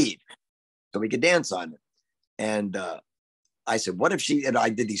 controlled speed, so we could dance on it. And I said, what if she and I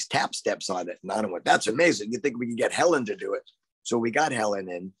did these tap steps on it? And Anna went, that's amazing. You think we can get Helen to do it? So we got Helen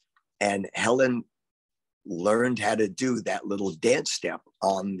in, and Helen learned how to do that little dance step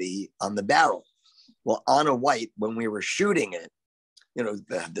on the barrel. Well, Anna White, when we were shooting it,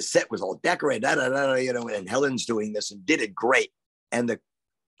 the set was all decorated, and Helen's doing this and did it great. And the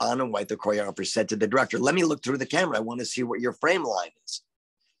Anna White, the choreographer, said to the director, let me look through the camera. I want to see what your frame line is.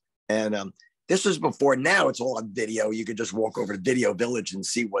 And this was before. Now it's all on video. You could just walk over to Video Village and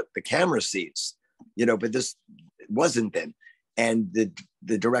see what the camera sees, but this wasn't then. And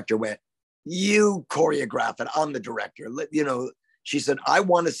the director went, you choreograph it. I'm the director. She said, I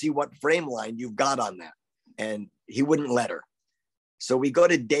want to see what frame line you've got on that. And he wouldn't let her. So we go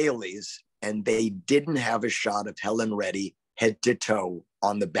to Daly's, and they didn't have a shot of Helen Reddy head to toe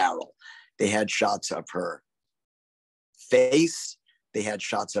on the barrel. They had shots of her face. They had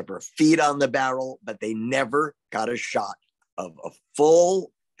shots of her feet on the barrel, but they never got a shot of a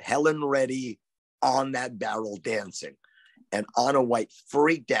full Helen Reddy on that barrel dancing. And Anna White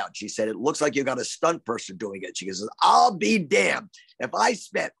freaked out. She said, it looks like you got a stunt person doing it. She goes, I'll be damned if I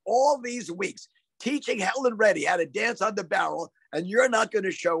spent all these weeks teaching Helen Reddy how to dance on the barrel and you're not going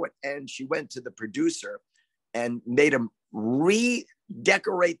to show it. And she went to the producer and made him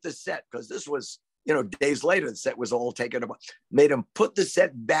redecorate the set, because this was, days later, the set was all taken apart. Made him put the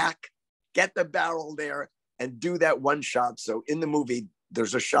set back, get the barrel there, and do that one shot. So in the movie,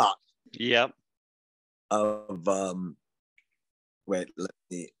 there's a shot. Yep. Of wait, let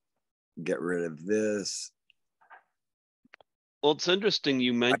me get rid of this. Well, it's interesting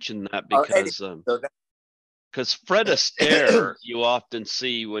you mentioned that because Fred that, Astaire you often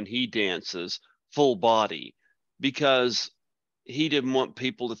see when he dances full body, because he didn't want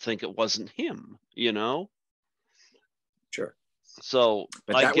people to think it wasn't him, Sure. So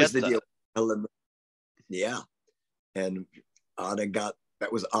but I that get was the that. deal. Yeah. And Anna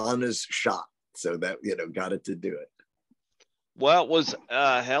that was Anna's shot. So that, got it to do it. Well, was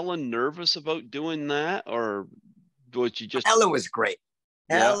Helen nervous about doing that, or was she just? Helen was great.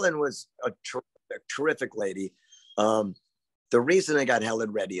 Yeah. Helen was a terrific lady. The reason I got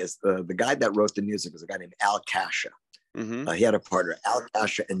Helen Reddy is the guy that wrote the music was a guy named Al Kasha. Mm-hmm. He had a partner, Al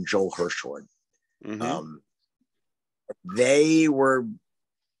Kasha and Joel Hirschhorn. Mm-hmm. They were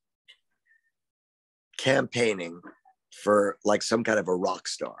campaigning for like some kind of a rock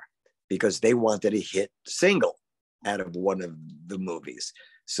star, because they wanted a hit single out of one of the movies.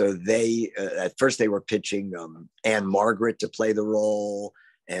 So they, at first they were pitching Anne Margaret to play the role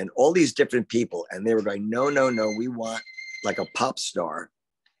and all these different people. And they were going, no, we want like a pop star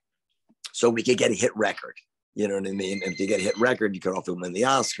so we could get a hit record. You know what I mean? If you get a hit record, you could often win the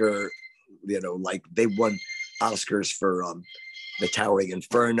Oscar, like they won Oscars for The Towering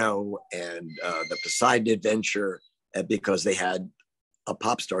Inferno and The Poseidon Adventure, because they had a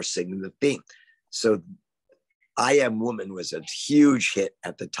pop star singing the theme. So I Am Woman was a huge hit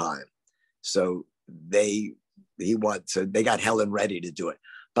at the time. So they got Helen Reddy to do it.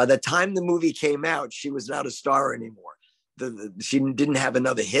 By the time the movie came out, she was not a star anymore. She didn't have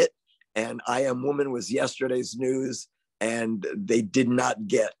another hit, and I Am Woman was yesterday's news, and they did not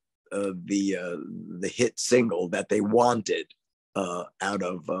get the hit single that they wanted out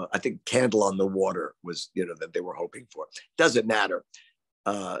of I think Candle on the Water was that they were hoping for. Doesn't matter.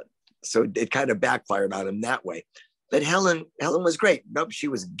 So it kind of backfired on him that way. But Helen was great. Nope, she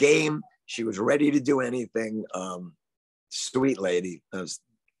was game. She was ready to do anything. Sweet lady. I was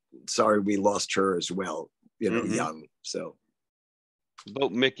sorry we lost her as well, young. So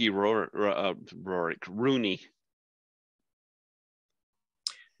about Mickey Rooney.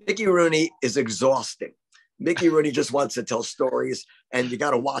 Mickey Rooney is exhausting. Mickey Rooney just wants to tell stories, and you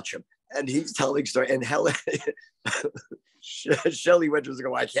got to watch him. And he's telling stories. And Helen, Shelley Winters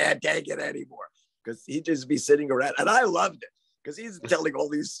go, I can't take it anymore, because he'd just be sitting around. And I loved it because he's telling all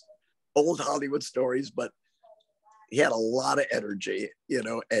these old Hollywood stories, but he had a lot of energy,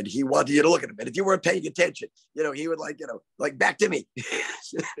 and he wanted you to look at him. And if you weren't paying attention, he would like back to me.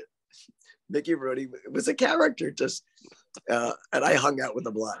 Mickey Rooney was a character, just, and I hung out with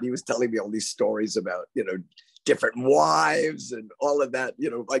him a lot. And he was telling me all these stories about, different wives and all of that,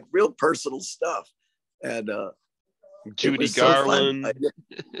 like real personal stuff. And Judy Garland, so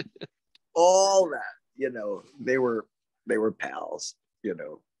all that, they were pals,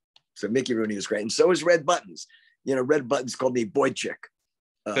 So Mickey Rooney was great, and so is Red Buttons. Red Buttons called me Boy Chick,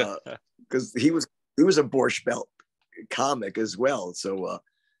 because he was a Borscht Belt comic as well. So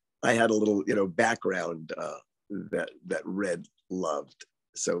I had a little, background that Red loved.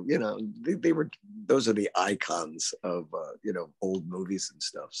 So they were, those are the icons of old movies and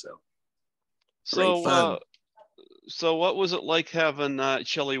stuff. So great fun. So what was it like having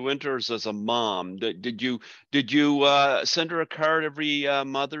Shelley Winters as a mom? Did you send her a card every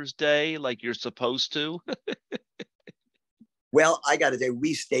Mother's Day like you're supposed to? Well, I got to say,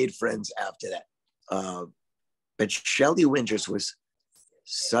 we stayed friends after that. But Shelley Winters was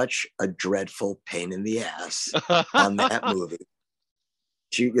such a dreadful pain in the ass on that movie.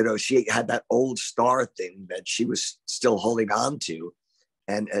 She had that old star thing that she was still holding on to.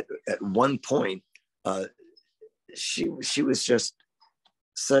 And at one point, she was just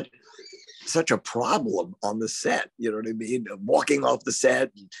such a problem on the set. You know what I mean? Walking off the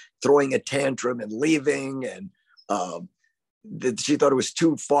set, and throwing a tantrum and leaving. And she thought it was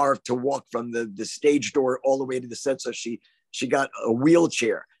too far to walk from the stage door all the way to the set. So she got a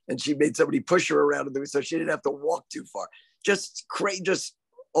wheelchair, and she made somebody push her around so she didn't have to walk too far. Just crazy, just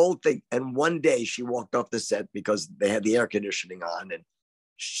old thing. And one day she walked off the set because they had the air conditioning on, and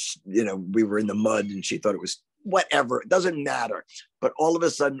we were in the mud, and she thought it was whatever. It doesn't matter. But all of a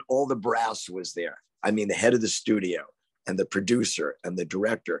sudden, all the brass was there. I mean, the head of the studio and the producer and the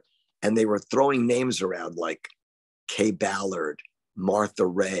director, and they were throwing names around like Kay Ballard, Martha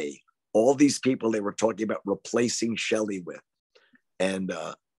Ray, all these people they were talking about replacing Shelley with. And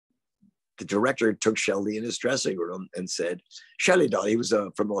the director took Shelley in his dressing room and said, Shelley, darling, he was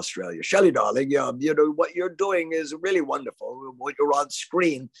from Australia. Shelley, darling, what you're doing is really wonderful. What you're on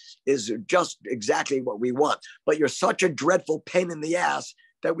screen is just exactly what we want. But you're such a dreadful pain in the ass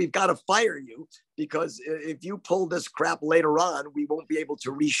that we've got to fire you, because if you pull this crap later on, we won't be able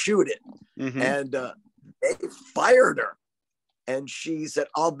to reshoot it. Mm-hmm. And they fired her. And she said,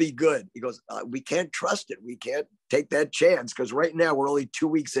 I'll be good. He goes, we can't trust it. We can't take that chance, because right now we're only 2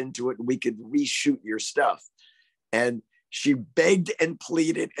 weeks into it and we could reshoot your stuff. And she begged and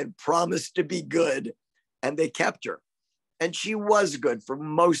pleaded and promised to be good, and they kept her. And she was good for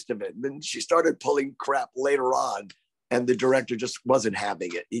most of it. And then she started pulling crap later on, and the director just wasn't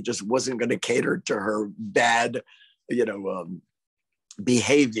having it. He just wasn't going to cater to her bad,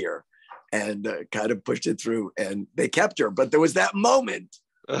 behavior. And kind of pushed it through, and they kept her. But there was that moment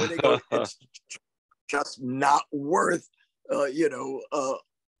where they go, it's just not worth,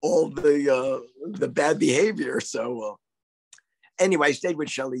 all the bad behavior. So anyway, I stayed with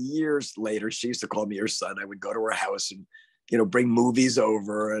Shelley years later. She used to call me her son. I would go to her house and, bring movies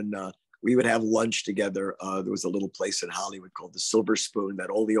over, and we would have lunch together. There was a little place in Hollywood called the Silver Spoon that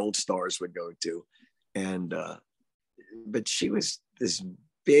all the old stars would go to. And, but she was this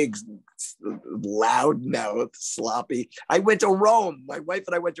big, loud mouth, sloppy. I went to Rome. My wife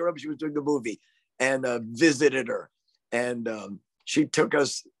and I went to Rome. She was doing the movie, and visited her, and she took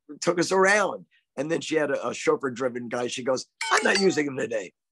us around. And then she had a chauffeur-driven guy. She goes, "I'm not using him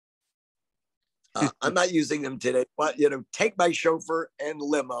today. I'm not using them today. But take my chauffeur and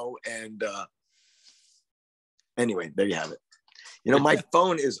limo." And anyway, there you have it. My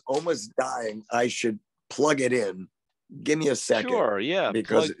phone is almost dying. I should plug it in. Give me a second. Sure, yeah.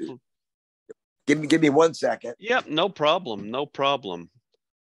 Because give me 1 second. Yep, no problem.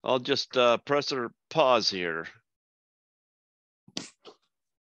 I'll just press or pause here.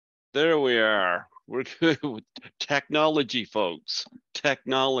 There we are. We're good with technology, folks.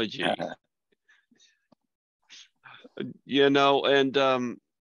 Technology. And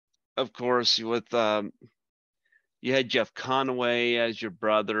of course, with You had Jeff Conaway as your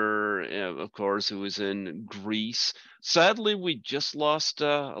brother, of course, who was in Grease. Sadly, we just lost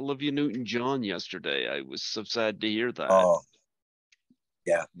Olivia Newton-John yesterday. I was so sad to hear that. Oh,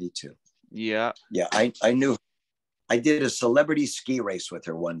 yeah, me too. Yeah. Yeah, I knew. I did a celebrity ski race with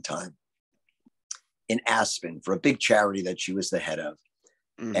her one time in Aspen for a big charity that she was the head of.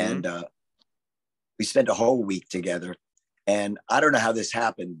 Mm-hmm. And we spent a whole week together. And I don't know how this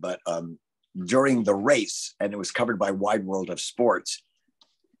happened, but during the race, and it was covered by Wide World of Sports,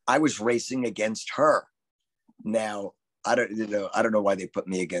 I was racing against her. Now, I don't know why they put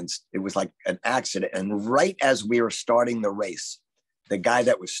me against. It was like an accident. And right as we were starting the race, the guy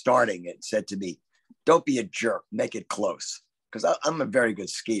that was starting it said to me, "Don't be a jerk, make it close." Because I'm a very good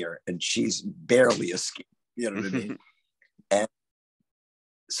skier and she's barely a skier. You know what I mean? And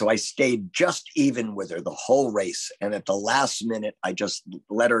so I stayed just even with her the whole race. And at the last minute, I just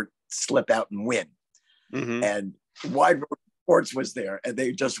let her slip out and win. Mm-hmm. And Wide World Sports was there and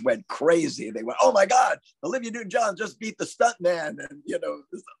they just went crazy. They went, "Oh my God, Olivia Newton-John just beat the stuntman." And,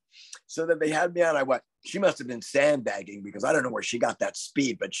 so then they had me on. I went, she must have been sandbagging because I don't know where she got that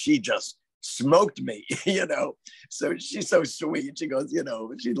speed, but she just smoked me, So she's so sweet. She goes,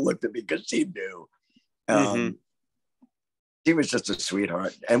 she looked at me because she knew. Mm-hmm. She was just a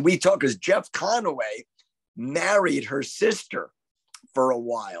sweetheart. And we talked because Jeff Conaway married her sister for a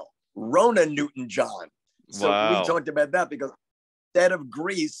while, Rona Newton-John. So we Wow. talked about that because instead of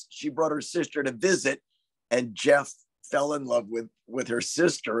Greece, she brought her sister to visit, and Jeff fell in love with her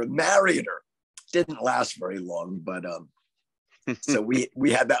sister and married her. Didn't last very long, but so we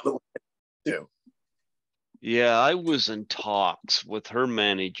had that little too. Yeah, I was in talks with her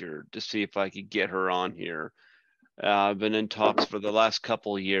manager to see if I could get her on here. I've been in talks for the last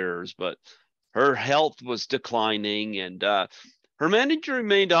couple of years, but her health was declining, and her manager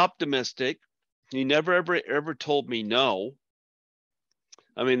remained optimistic. He never ever told me no.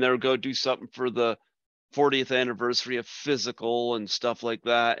 I mean, they would go do something for the 40th anniversary of Physical and stuff like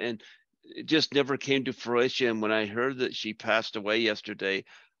that, and it just never came to fruition. When I heard that she passed away yesterday,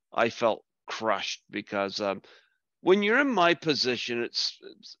 I felt crushed because when you're in my position, it's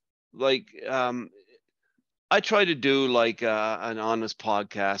like I try to do like an honest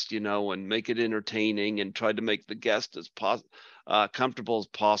podcast, and make it entertaining and try to make the guest as comfortable as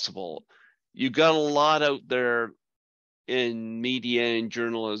possible. You got a lot out there in media and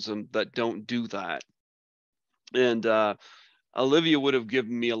journalism that don't do that. And Olivia would have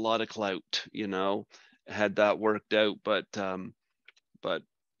given me a lot of clout, had that worked out. But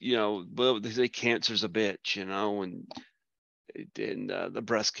well, they say cancer's a bitch, and the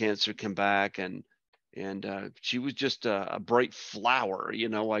breast cancer came back, and she was just a bright flower.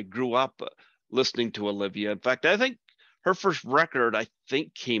 I grew up listening to Olivia. In fact, I think her first record, I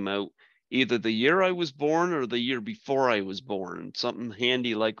think, came out either the year I was born or the year before I was born, something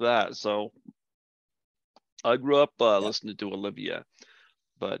handy like that. So I grew up Yeah. listening to Olivia,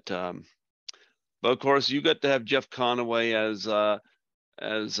 but of course you got to have Jeff Conaway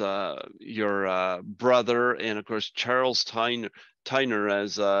as your brother, and of course Charles Tyner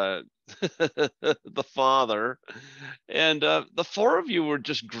as the father, and the four of you were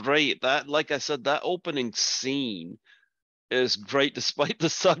just great. That, like I said, that opening scene is great despite the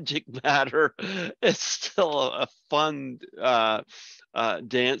subject matter. It's still a fun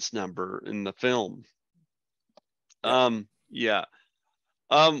dance number in the film. Yeah. Yeah.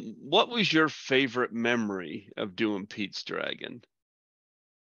 What was your favorite memory of doing Pete's Dragon?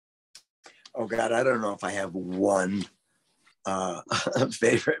 Oh God, I don't know if I have one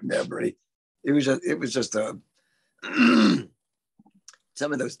favorite memory. It was just a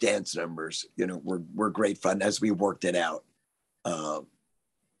some of those dance numbers, were great fun as we worked it out. Uh,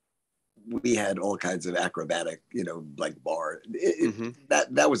 we had all kinds of acrobatic, like bar.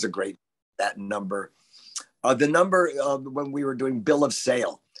 That was a great that number. The number when we were doing Bill of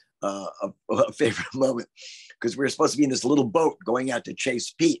Sale, a favorite moment because we were supposed to be in this little boat going out to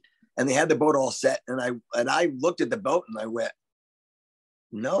chase Pete, and they had the boat all set, and I looked at the boat and I went,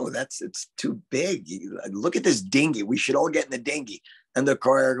 "No, it's too big. Look at this dinghy. We should all get in the dinghy." And the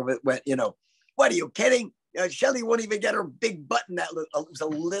choreographer went, "What are you kidding? Shelley won't even get her big butt in that. It was a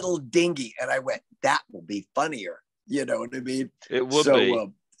little dinghy." And I went, "That will be funnier." You know what I mean? It would be.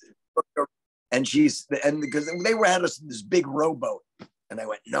 So, and because they had this big rowboat, and I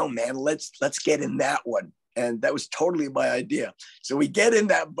went, "No, man, let's get in that one." And that was totally my idea. So we get in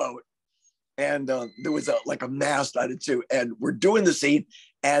that boat, and there was like a mast on it too, and we're doing the scene,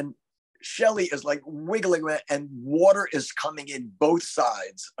 and Shelley is like wiggling, and water is coming in both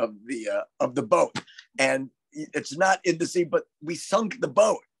sides of the boat, and it's not in the scene, but we sunk the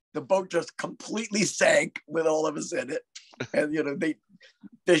boat. the boat just completely sank with all of us in it. And, they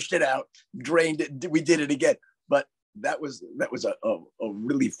fished it out, drained it. We did it again. But that was a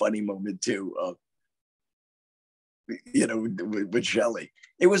really funny moment too. With Shelley.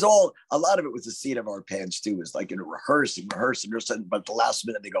 It was a lot of it was the seat of our pants too. It was like, rehearsing, but the last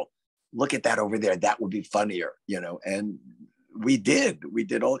minute they go, look at that over there. That would be funnier, and we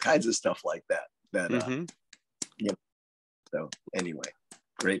did all kinds of stuff like that. So anyway,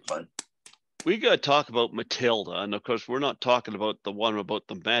 great fun. We got to talk about Matilda. And of course, we're not talking about the one about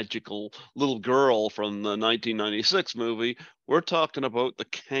the magical little girl from the 1996 movie. We're talking about the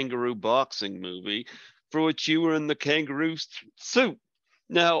kangaroo boxing movie, for which you were in the kangaroo suit.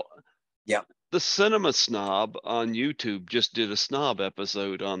 Now, yeah, the Cinema Snob on YouTube just did a snob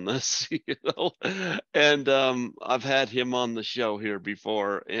episode on this, and I've had him on the show here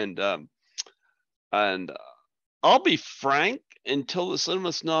before, and I'll be frank, until the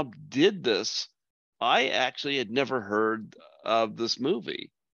Cinema Snob did this, I actually had never heard of this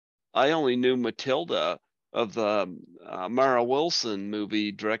movie. I only knew Matilda of the Mara Wilson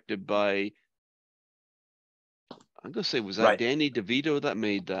movie directed by, I'm going to say, was that Danny DeVito that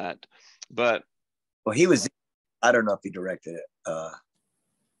made that? But well, I don't know if he directed it.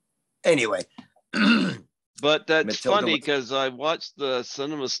 Anyway. But that's Matilda funny because I watched the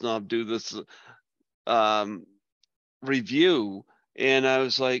Cinema Snob do this review, and I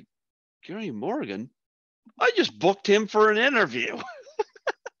was like, Gary Morgan, I just booked him for an interview.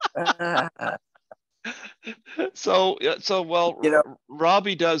 So well,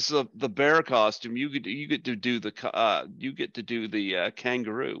 Robbie does the bear costume. You get to do the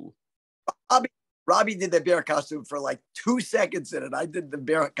kangaroo. Robbie did the bear costume for like 2 seconds in it. I did the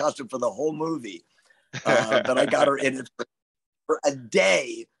bear costume for the whole movie, but I got her in it for a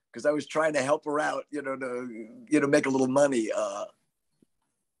day because I was trying to help her out, to make a little money, on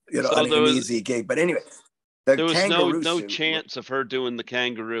an easy gig. But anyway, there was no chance of her doing the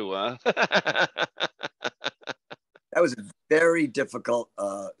kangaroo, huh? That was a very difficult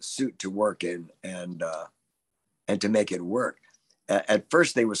suit to work in and to make it work. At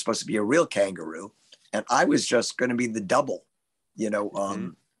first, they were supposed to be a real kangaroo, and I was just going to be the double, in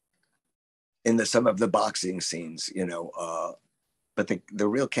some of the boxing scenes, but the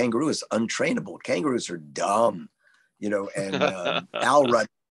real kangaroo is untrainable. Kangaroos are dumb, and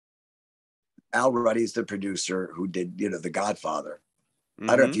Al Ruddy's the producer who did, The Godfather.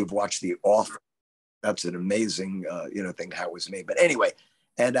 I don't know if you've watched The Offer. That's an amazing, thing how it was made. But anyway,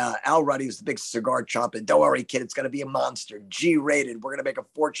 and Al Ruddy was the big cigar chomping. Don't worry, kid, it's going to be a monster. G-rated. We're going to make a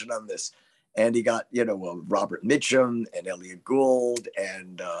fortune on this. And he got, Robert Mitchum and Elliot Gould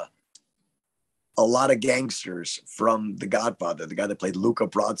and a lot of gangsters from The Godfather. The guy that played Luca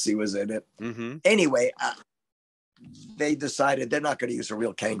Brasi was in it. Anyway, they decided they're not going to use a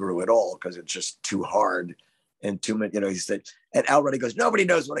real kangaroo at all because it's just too hard and too much, he said, and Al Ruddy goes, nobody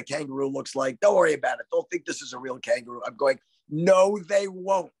knows what a kangaroo looks like. Don't worry about it. Don't think this is a real kangaroo. I'm going, no, they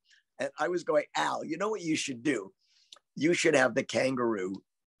won't. And I was going, Al, you know what you should do? You should have the kangaroo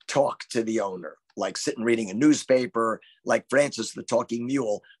talk to the owner, like sitting reading a newspaper, like Francis the Talking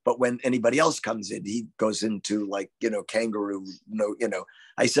Mule. But when anybody else comes in, he goes into like, kangaroo,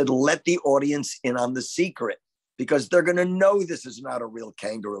 I said, let the audience in on the secret because they're going to know this is not a real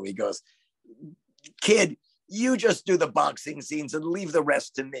kangaroo. He goes, kid, you just do the boxing scenes and leave the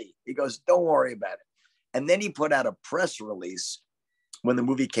rest to me. He goes, don't worry about it. And then he put out a press release when the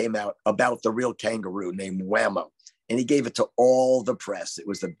movie came out about the real kangaroo named Whammo. And he gave it to all the press. It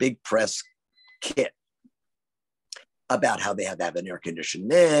was the big press kit about how they had to have an air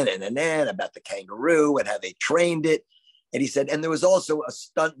conditioned in and then about the kangaroo and how they trained it. And he said, and there was also a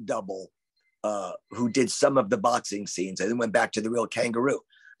stunt double who did some of the boxing scenes and then went back to the real kangaroo.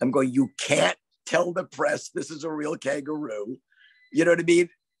 I'm going, you can't tell the press this is a real kangaroo. You know what I mean?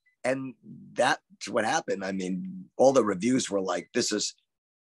 And that's what happened. I mean, all the reviews were like, this is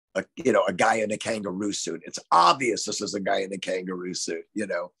a guy in a kangaroo suit. It's obvious this is a guy in a kangaroo suit,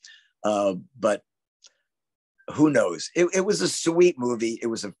 but who knows? It was a sweet movie. It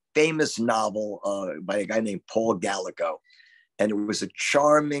was a famous novel by a guy named Paul Gallico. And it was a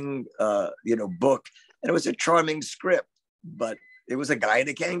charming, book. And it was a charming script, but it was a guy in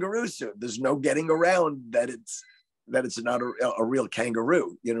a kangaroo suit. There's no getting around that it's not a real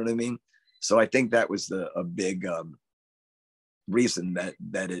kangaroo. You know what I mean? So I think that was a big reason that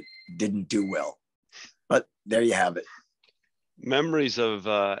it didn't do well. But there you have it. Memories of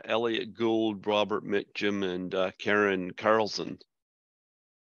Elliot Gould, Robert Mitchum, and Karen Carlson.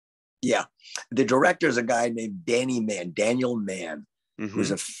 Yeah. The director is a guy named Daniel Mann,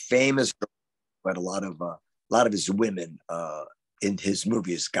 who's a famous, but a lot of his women in his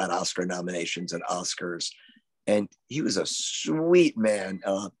movies, got Oscar nominations and Oscars. And he was a sweet man.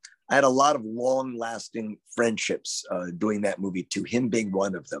 I had a lot of long-lasting friendships doing that movie, to him being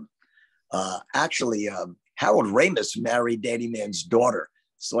one of them. Actually, Harold Ramis married Danny Mann's daughter.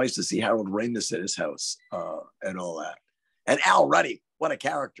 So I used to see Harold Ramis at his house and all that. And Al Ruddy, what a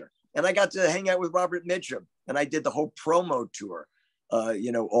character. And I got to hang out with Robert Mitchum, and I did the whole promo tour,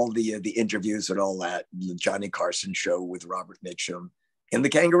 all the interviews and all that, the Johnny Carson show with Robert Mitchum in the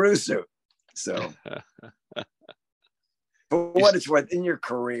kangaroo suit. So for what it's worth, in your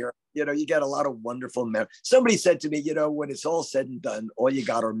career, you get a lot of wonderful memories. Somebody said to me, when it's all said and done, all you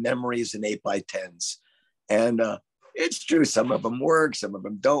got are memories and 8x10s. And it's true. Some of them work, some of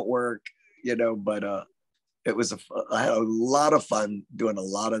them don't work, but it was I had a lot of fun doing a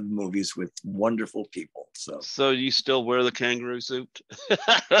lot of movies with wonderful people. So you still wear the kangaroo suit?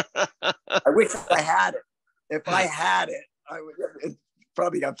 I wish I had it. If I had it, it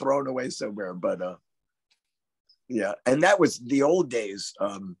probably got thrown away somewhere, but yeah. And that was the old days.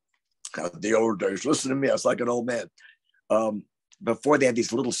 The old days, listen to me, I was like an old man. Before they had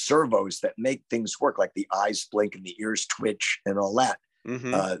these little servos that make things work, like the eyes blink and the ears twitch and all that.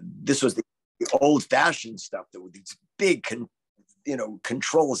 Mm-hmm. This was the old-fashioned stuff. There were these big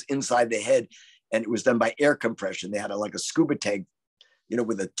controls inside the head, and it was done by air compression. They had like a scuba tank,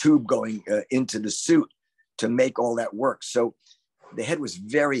 with a tube going into the suit to make all that work. So the head was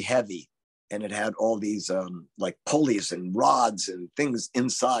very heavy, and it had all these like pulleys and rods and things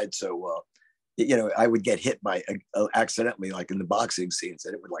inside. So I would get hit by accidentally, like in the boxing scenes,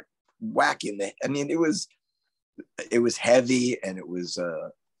 and it would like whack in the. I mean, it was heavy, and it was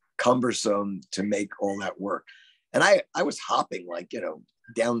cumbersome to make all that work. And I was hopping like,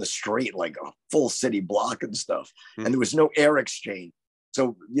 down the street, like a full city block and stuff. Mm-hmm. And there was no air exchange.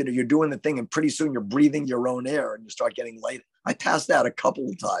 So, you're doing the thing, and pretty soon you're breathing your own air, and you start getting light. I passed out a couple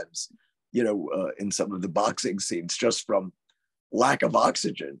of times, in some of the boxing scenes, just from lack of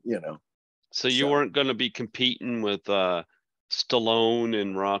oxygen, So you weren't going to be competing with Stallone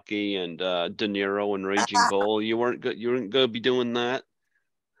and Rocky and De Niro and Raging Bull. You weren't going to be doing that.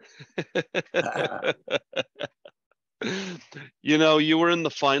 You were in the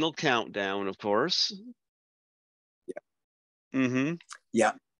final countdown, of course. Yeah. Mm-hmm.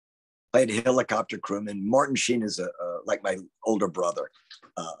 Yeah. Played a helicopter crewman. Martin Sheen is like my older brother.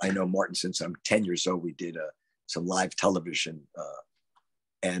 I know Martin since I'm 10 years old. We did some live television,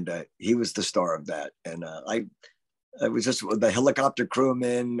 and he was the star of that. And I was just the helicopter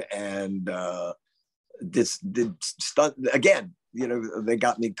crewman, and this did stunt again. They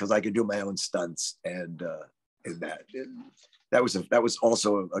got me because I could do my own stunts, and that was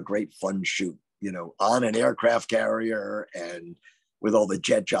also a great fun shoot. On an aircraft carrier and with all the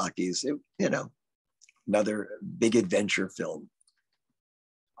jet jockeys. Another big adventure film.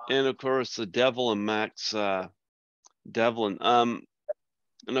 And of course, the Devil and Max Devlin.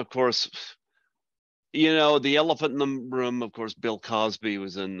 And of course, the elephant in the room, of course, Bill Cosby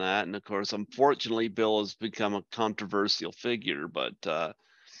was in that. And of course, unfortunately, Bill has become a controversial figure. But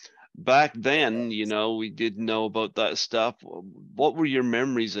back then, we didn't know about that stuff. What were your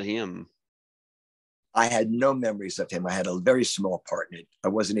memories of him? I had no memories of him. I had a very small part in it. I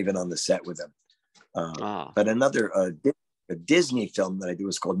wasn't even on the set with him. But another a Disney film that I did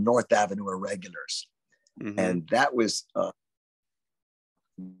was called North Avenue Irregulars. Mm-hmm. And that was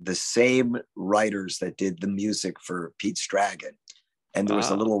the same writers that did the music for Pete's Dragon. And there was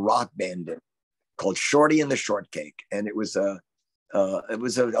a little rock band called Shorty and the Shortcake. And it was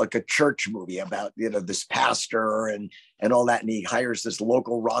like a church movie about, this pastor and all that. And he hires this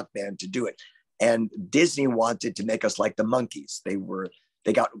local rock band to do it. And Disney wanted to make us like the Monkees.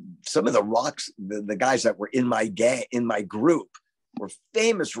 They got some of the rocks, the guys that were in my group were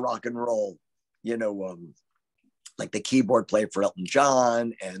famous rock and roll, like the keyboard player for Elton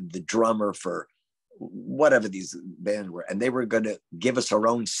John and the drummer for whatever these bands were. And they were going to give us our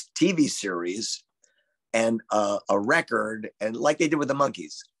own TV series and a record, and like they did with the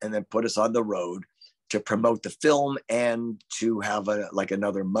Monkees, and then put us on the road to promote the film and to have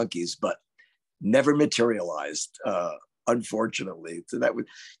another Monkees, but never materialized, unfortunately. So that would,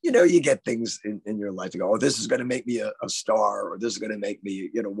 you get things in your life. You go, oh, this is going to make me a star, or this is going to make me,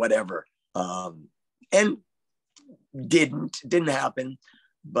 whatever. And didn't happen.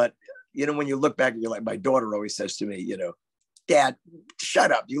 But, when you look back, you're like, my daughter always says to me, Dad,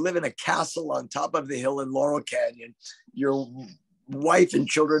 shut up. You live in a castle on top of the hill in Laurel Canyon. Your wife and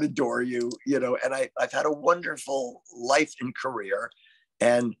children adore you, and I've had a wonderful life and career.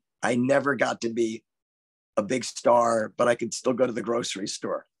 And I never got to be a big star, but I could still go to the grocery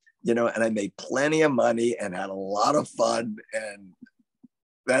store. and I made plenty of money and had a lot of fun. And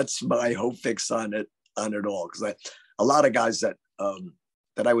that's my hope fix on it all. Because a lot of guys that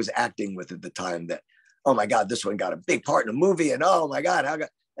I was acting with at the time that, oh my God, this one got a big part in a movie, and oh my God,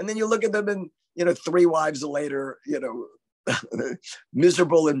 and then you look at them and three wives later,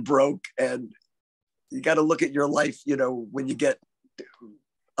 miserable and broke, and you got to look at your life, when you get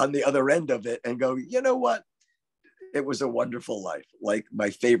on the other end of it and go, you know what? It was a wonderful life. Like my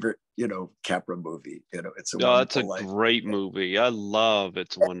favorite, Capra movie. It's a Oh, that's a wonderful life. great movie. I love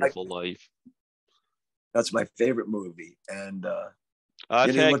It's a Wonderful Life. That's my favorite movie. And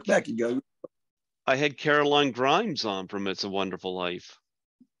You look back and go, I had Caroline Grimes on from It's a Wonderful Life.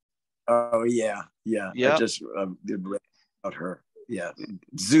 oh yeah. Yep. I just did read about her. Yeah.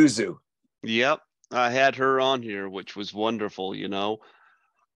 Zuzu. Yep. I had her on here, which was wonderful, Yeah.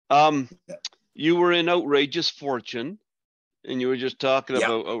 You were in Outrageous Fortune, and you were just talking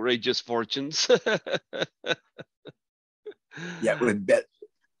about outrageous fortunes. Yeah, with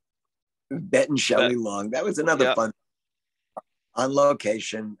Bet and Shelley Long. That was another fun on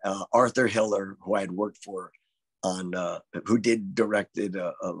location. Arthur Hiller, who I had worked for on, who directed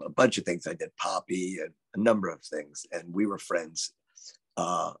a bunch of things. I did Poppy and a number of things, and we were friends.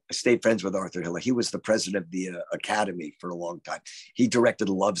 I stayed friends with Arthur Hiller. He was the president of the Academy for a long time. He directed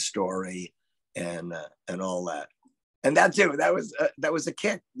Love Story and all that. And that too, that was a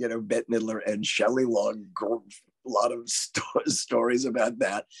kick, Bette Midler and Shelley Long, a lot of stories about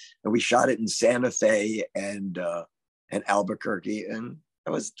that. And we shot it in Santa Fe and Albuquerque. And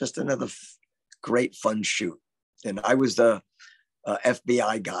that was just another great fun shoot. And I was the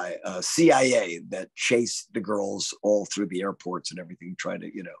FBI guy, CIA that chased the girls all through the airports and everything, trying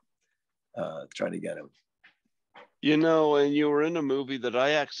to get them. And you were in a movie that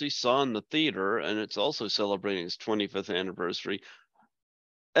I actually saw in the theater, and it's also celebrating its 25th anniversary.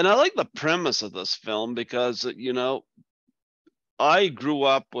 And I like the premise of this film because, I grew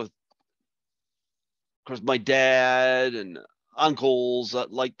up with, of course, my dad and uncles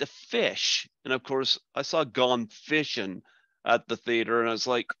that liked to fish. And of course, I saw Gone Fishing at the theater, and I was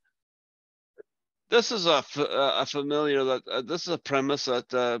like, this is a familiar, that this is a premise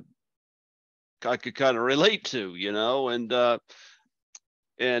that I could kind of relate to,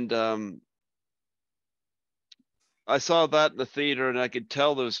 and I saw that in the theater, and I could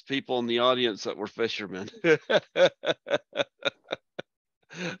tell those people in the audience that were fishermen.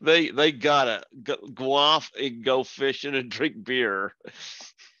 they gotta go off and go fishing and drink beer.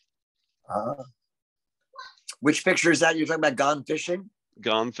 Which picture is that? You're talking about Gone Fishing?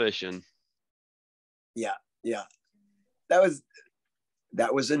 Gone Fishing. Yeah. That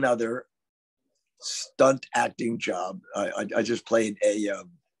was another stunt acting job. I just played a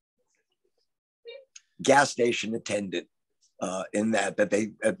gas station attendant in that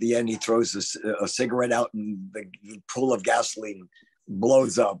they, at the end, he throws a cigarette out and the pool of gasoline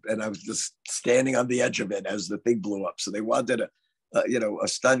blows up, and I was just standing on the edge of it as the thing blew up. So they wanted a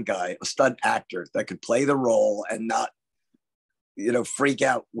stunt guy, a stunt actor that could play the role and not freak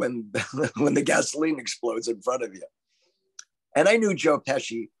out when when the gasoline explodes in front of you. And I knew Joe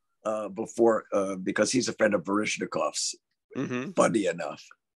Pesci before because he's a friend of Baryshnikov's, funny enough.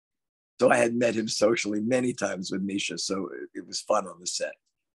 So I had met him socially many times with Misha, so it was fun on the set.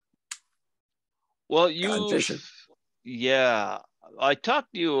 Well, I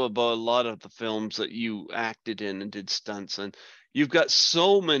talked to you about a lot of the films that you acted in and did stunts, and you've got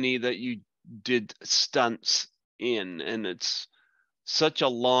so many that you did stunts in, and it's such a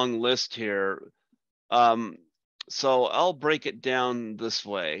long list here. So I'll break it down this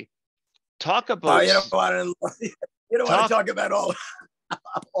way. Talk about. You don't want to talk about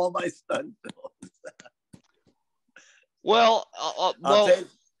all my stunt films. Well, I'll tell you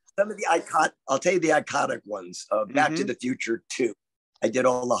some of I'll tell you the iconic ones. Back to the Future 2. I did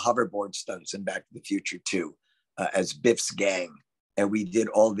all the hoverboard stunts in Back to the Future 2 as Biff's gang. And we did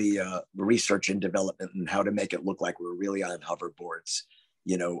all the research and development and how to make it look like we were really on hoverboards,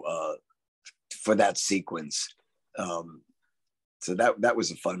 for that sequence. So that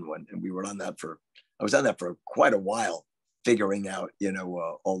was a fun one. And we were on that I was on that for quite a while, figuring out,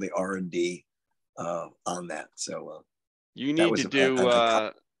 all the R&D on that. So you need to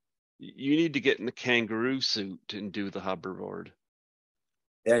do, you need to get in the kangaroo suit and do the hoverboard.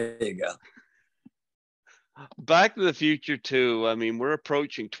 There you go. Back to the Future 2. I mean, we're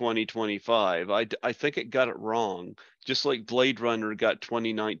approaching 2025. I think it got it wrong, just like Blade Runner got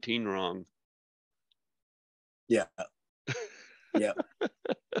 2019 wrong. Yeah. Yeah.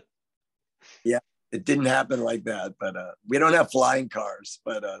 Yeah. It didn't happen like that, but we don't have flying cars,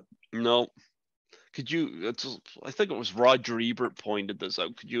 but no. Could you? I think it was Roger Ebert pointed this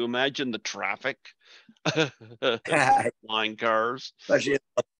out. Could you imagine the traffic? Flying cars. Especially,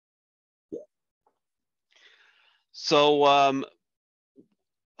 So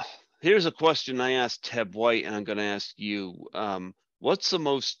here's a question I asked Ted White, and I'm going to ask you. What's the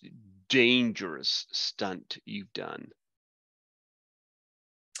most dangerous stunt you've done?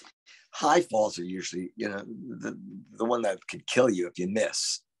 high falls are usually, the one that could kill you if you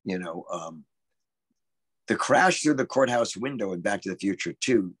miss. The crash through the courthouse window in Back to the Future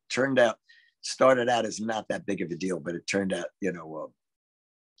 2 started out as not that big of a deal, but it turned out, it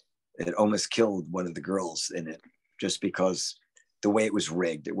almost killed one of the girls in it just because the way it was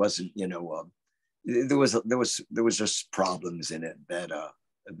rigged. It wasn't, there was just problems in it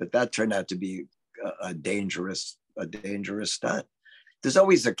but that turned out to be a dangerous stunt. There's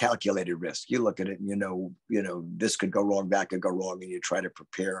always a calculated risk. You look at it and this could go wrong, that could go wrong, and you try to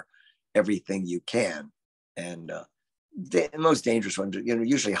prepare everything you can. And the most dangerous ones,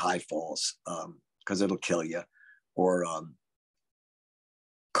 usually high falls, because it'll kill you, or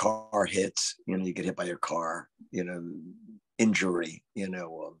car hits. You get hit by your car. Injury.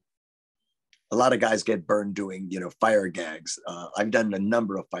 A lot of guys get burned doing fire gags. I've done a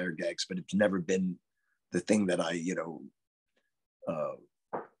number of fire gags, but it's never been the thing that I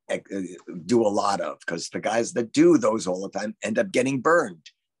do a lot of, because the guys that do those all the time end up getting burned.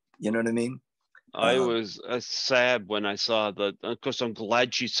 You know what I mean? I was sad when I saw that. Of course, I'm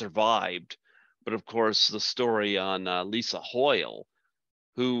glad she survived, but of course, the story on Lisa Hoyle,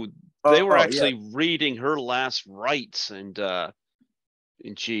 who they were actually reading her last rites, and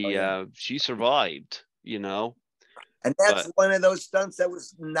she survived. And that's one of those stunts that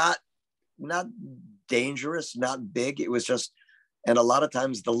was not dangerous, not big. It was just, and a lot of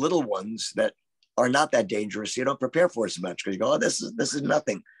times the little ones that are not that dangerous, you don't prepare for as much, because you go, oh, this is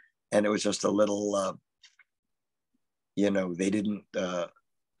nothing. And it was just a little, they didn't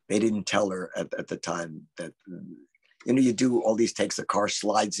tell her at the time that, you do all these takes, the car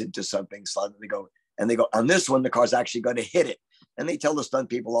slides into something, they go, on this one, the car's actually going to hit it. And they tell the stunt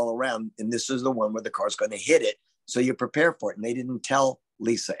people all around, and this is the one where the car's going to hit it. So you prepare for it. And they didn't tell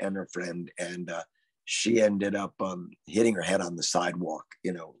Lisa and her friend. And she ended up hitting her head on the sidewalk,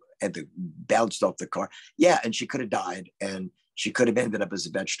 and bounced off the car. Yeah, and she could have died. And she could have ended up as a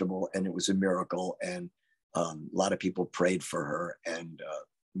vegetable, and it was a miracle. And a lot of people prayed for her, and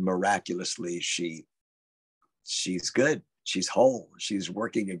miraculously, she's good. She's whole. She's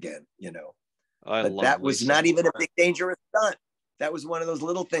working again, But that was not even a big dangerous stunt. That was one of those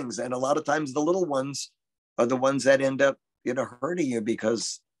little things. And a lot of times the little ones are the ones that end up, hurting you,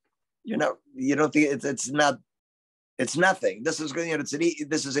 because you don't think it's nothing. This is good.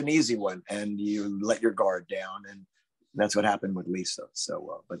 This is an easy one, and you let your guard down, and that's what happened with Lisa.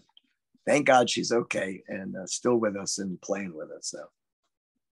 So, but thank God she's okay and still with us and playing with us. So,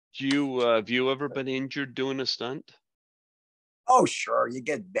 have you ever been injured doing a stunt? Oh, sure. You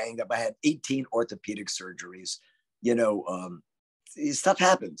get banged up. I had 18 orthopedic surgeries. Stuff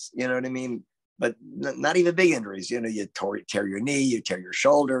happens. You know what I mean? But not even big injuries. You tear your knee, you tear your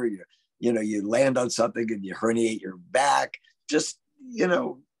shoulder. You land on something and you herniate your back. Just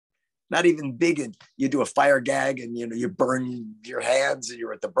not even big. And you do a fire gag and you burn your hands and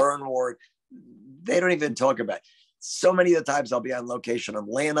you're at the burn ward. They don't even talk about it. So many of the times I'll be on location, I'm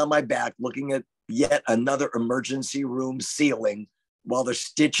laying on my back looking at yet another emergency room ceiling while they're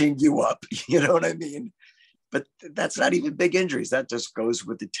stitching you up. You know what I mean? But that's not even big injuries. That just goes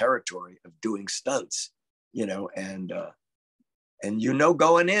with the territory of doing stunts, and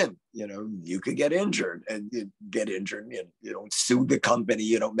going in, you could get injured, and you get injured. You don't sue the company.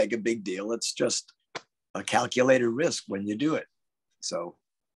 You don't make a big deal. It's just a calculated risk when you do it. So,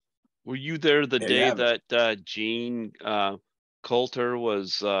 were you there the day that Gene Coulter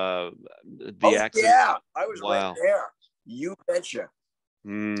was the accident? Yeah, I was right there. You betcha.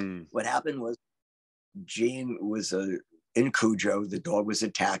 Mm. What happened was Gene was in Cujo. The dog was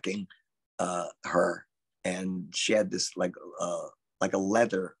attacking her, and she had this like a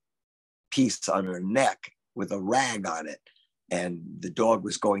leather piece on her neck with a rag on it, and the dog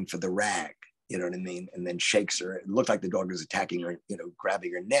was going for the rag. You know what I mean? And then shakes her. It looked like the dog was attacking her,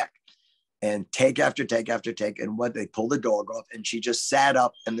 grabbing her neck. And take after take after take. And they pulled the dog off, and she just sat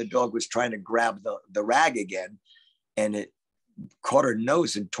up, and the dog was trying to grab the rag again. And it caught her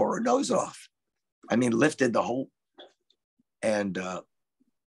nose and tore her nose off. I mean, lifted the whole, and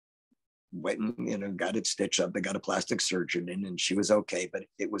went and, got it stitched up. They got a plastic surgeon in, and she was okay. But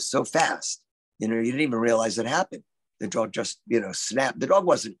it was so fast, you didn't even realize it happened. The dog just, snapped. The dog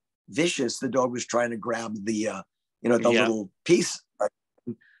wasn't vicious. The dog was trying to grab the little piece.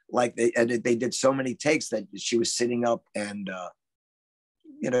 like they did so many takes that she was sitting up and,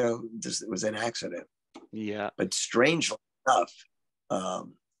 just, it was an accident. Yeah. But strangely enough,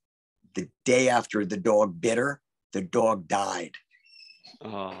 the day after the dog bit her, the dog died.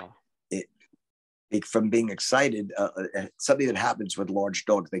 Oh. From being excited, something that happens with large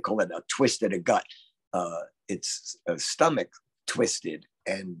dogs, they call it a twist of the gut. It's a stomach twisted,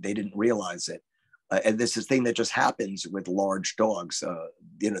 and they didn't realize it. And this is a thing that just happens with large dogs.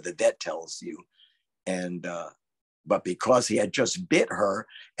 The vet tells you. And but because he had just bit her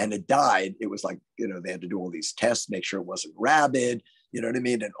and it died, it was like, they had to do all these tests, make sure it wasn't rabid, you know what I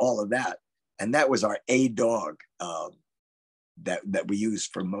mean, and all of that. And that was our A dog that we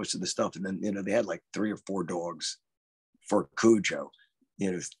used for most of the stuff. And then, they had like 3 or 4 dogs for Cujo,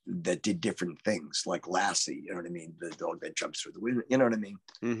 that did different things, like Lassie, you know what I mean? The dog that jumps through the window, you know what I mean?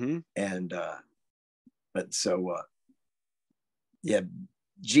 Mm-hmm. And, but so, yeah,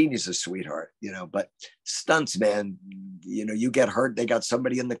 Jeannie's a sweetheart, but stunts, man, you get hurt, they got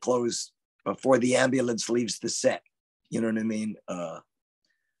somebody in the clothes before the ambulance leaves the set. You know what I mean?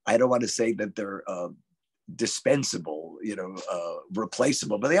 I don't want to say that they're dispensable,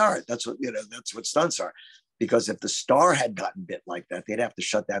 replaceable, but they aren't. That's what stunts are. Because if the star had gotten bit like that, they'd have to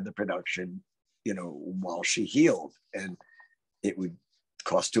shut down the production, while she healed, and it would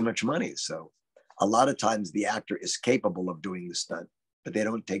cost too much money. So a lot of times the actor is capable of doing the stunt, but they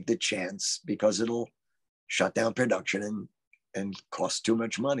don't take the chance because it'll shut down production and cost too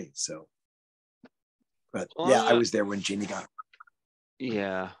much money. So, but yeah, I was there when Jeannie got.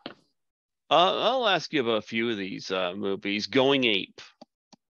 Yeah. I'll ask you about a few of these movies. Going Ape.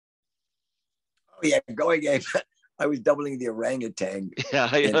 Oh yeah, Going Ape. I was doubling the orangutan. Yeah,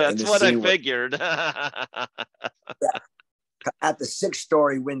 that's what I figured. At the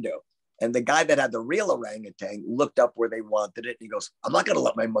 6-story window. And the guy that had the real orangutan looked up where they wanted it. And he goes, I'm not going to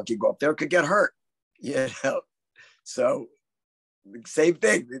let my monkey go up there. It could get hurt. So same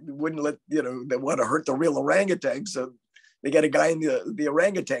thing. They wouldn't let, they want to hurt the real orangutan. So they got a guy in the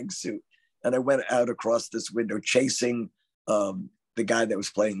orangutan suit. And I went out across this window chasing the guy that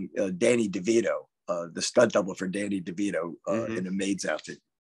was playing Danny DeVito, the stunt double for Danny DeVito in a maid's outfit,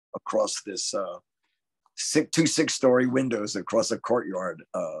 across this 2 6-story windows across a courtyard.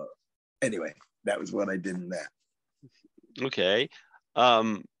 Anyway, that was what I did in that. Okay.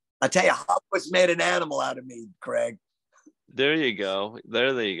 I tell you, Hop was made an animal out of me, Craig. There you go.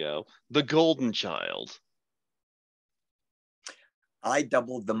 The Golden Child. I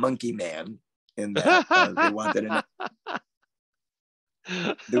doubled the Monkey Man in that. They wanted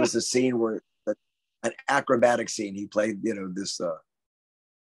there was a scene where an acrobatic scene. He played, this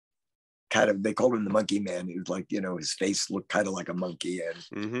kind of, they called him the Monkey Man. He was like, his face looked kind of like a monkey,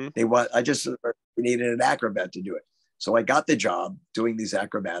 and I just needed an acrobat to do it. So I got the job doing these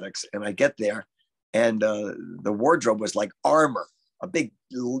acrobatics, and I get there, and the wardrobe was like armor, a big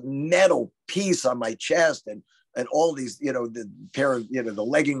metal piece on my chest, and all these, the pair of, the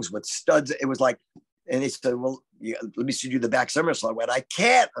leggings with studs. It was like, and he said, well, let me see you do the back somersault. I went, I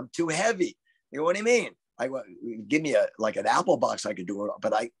can't, I'm too heavy. You know what I mean? Give me an apple box, I could do it,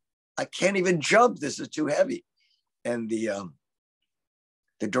 but I can't even jump. This is too heavy. And the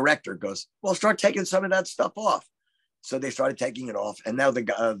director goes, well, start taking some of that stuff off. So they started taking it off. And now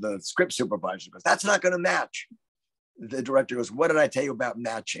the script supervisor goes, that's not going to match. The director goes, what did I tell you about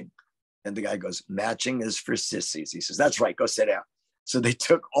matching? And the guy goes, matching is for sissies. He says, that's right, go sit down. So they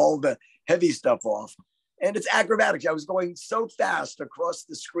took all the heavy stuff off. And it's acrobatics. I was going so fast across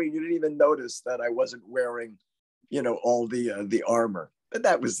the screen, you didn't even notice that I wasn't wearing, all the armor. But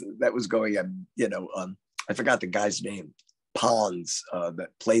that was going on, I forgot the guy's name, Pons, that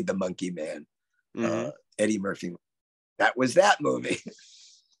played the Monkey Man, Eddie Murphy. That was that movie.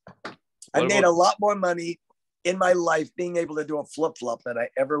 I made a lot more money in my life being able to do a flip-flop than I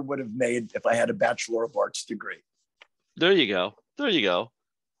ever would have made if I had a Bachelor of Arts degree. There you go.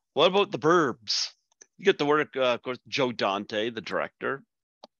 What about The Burbs? You get to work, of course, Joe Dante, the director.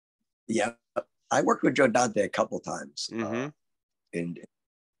 Yeah, I worked with Joe Dante a couple times in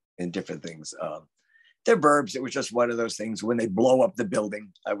different things. The Burbs, it was just one of those things when they blow up the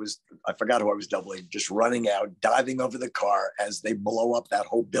building. I forgot who I was doubling, just running out, diving over the car as they blow up that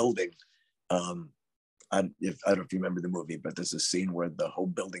whole building. I don't know if you remember the movie, but there's a scene where the whole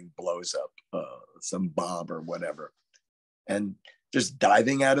building blows up, some bomb or whatever, and just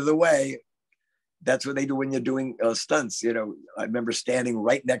diving out of the way. That's what they do when you're doing stunts. I remember standing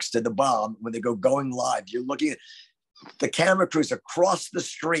right next to the bomb when they going live. You're looking at the camera crews across the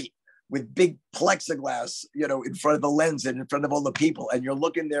street with big plexiglass, in front of the lens and in front of all the people. And you're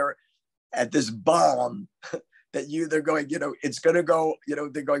looking there at this bomb that they're going, it's going to go,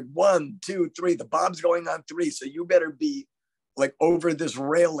 they're going 1, 2, 3, the bomb's going on 3. So you better be like over this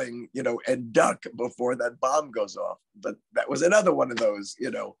railing, and duck before that bomb goes off. But that was another one of those,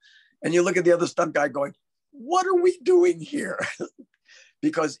 and you look at the other stunt guy going, what are we doing here?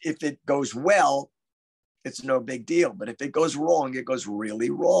 Because if it goes well, it's no big deal. But if it goes wrong, it goes really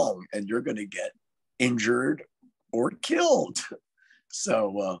wrong, and you're going to get injured or killed.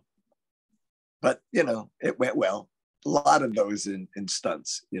 So, but it went well. A lot of those in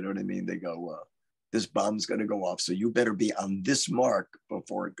stunts, you know what I mean? They go, this bomb's going to go off, so you better be on this mark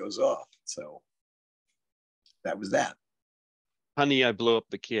before it goes off. So that was that. Honey, I blew up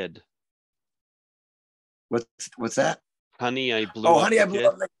the kid. What's that? Honey, I blew up Honey, the I blew kid.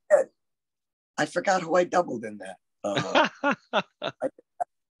 up the kid. I forgot who I doubled in that.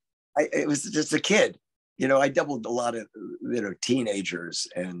 It was just a kid. I doubled a lot of teenagers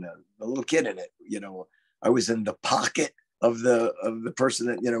and the little kid in it. I was in the pocket of the person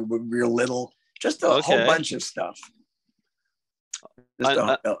that when we were little. Just a whole bunch of stuff. And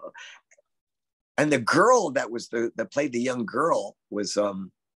the girl that was that played the young girl was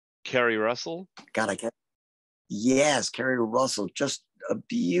Carrie Russell. God, I can't. Yes, Carrie Russell, just a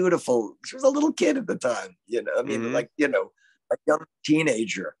beautiful. She was a little kid at the time. I mean, like a young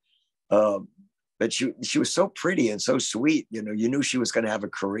teenager. But she was so pretty and so sweet. You knew she was going to have a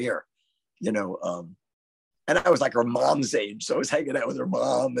career. And I was like her mom's age, so I was hanging out with her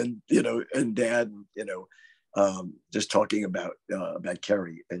mom and and dad, just talking about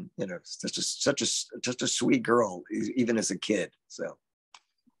Carrie, and such a sweet girl, even as a kid. So,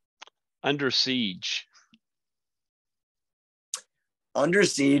 Under Siege. Under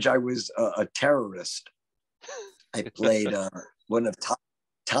Siege, I was a terrorist. I played one of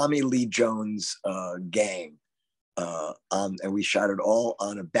Tommy Lee Jones' gang, and we shot it all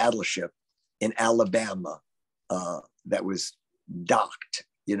on a battleship in Alabama that was docked,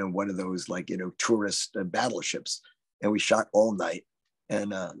 one of those tourist battleships, and we shot all night.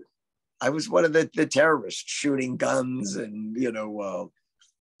 And I was one of the terrorists shooting guns, and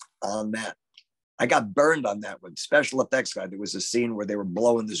on that. I got burned on that one. Special effects guy. There was a scene where they were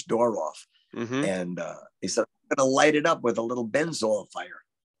blowing this door off, and he said, "I'm going to light it up with a little benzol fire."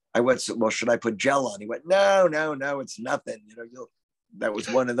 I went, "Well, should I put gel on?" He went, "No, it's nothing. That was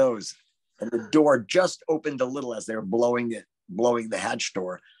one of those." And the door just opened a little as they were blowing the hatch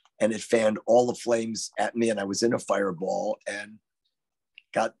door, and it fanned all the flames at me, and I was in a fireball and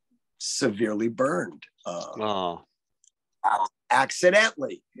got severely burned.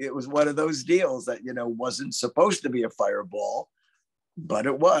 Accidentally. It was one of those deals that wasn't supposed to be a fireball, but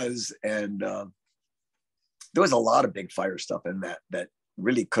it was. And there was a lot of big fire stuff in that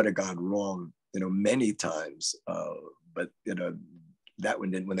really could have gone wrong, many times. But that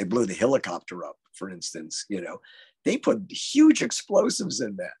one didn't. When they blew the helicopter up, for instance, they put huge explosives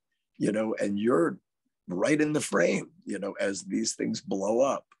in that, and you're right in the frame, as these things blow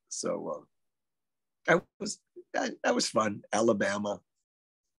up. So that was fun. Alabama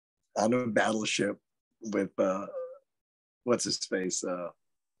on a battleship with what's his face? I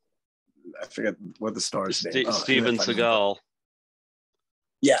forget what the star's name. Steven Seagal.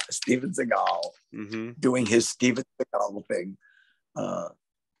 Yeah, Steven Seagal doing his Steven Seagal thing.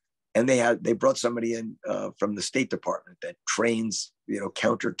 And they brought somebody in from the State Department that trains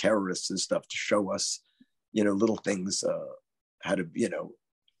counter terrorists and stuff to show us little things how to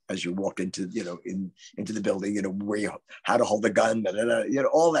as you walk into into the building where how to hold the gun,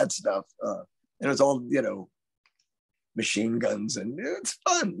 all that stuff. And it was all machine guns, and it's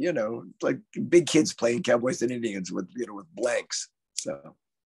fun, like big kids playing cowboys and Indians with with blanks. So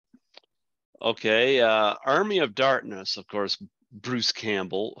okay, Army of Darkness, of course. Bruce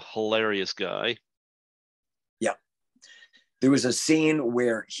Campbell, hilarious guy. Yeah, there was a scene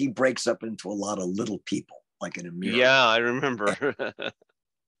where he breaks up into a lot of little people, like in a mirror. Yeah, I remember.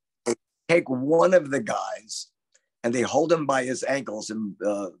 Take one of the guys and they hold him by his ankles, and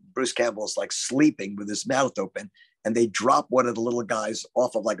Bruce Campbell's like sleeping with his mouth open, and they drop one of the little guys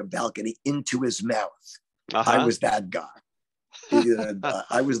off of like a balcony into his mouth. I was that guy.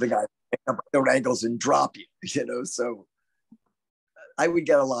 I was the guy pick up their ankles and drop you, so I would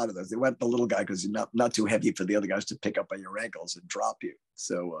get a lot of those. They went the little guy because you're not too heavy for the other guys to pick up by your ankles and drop you.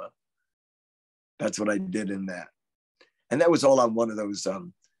 So that's what I did in that. And that was all on one of those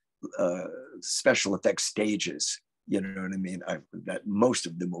special effects stages. You know what I mean? That most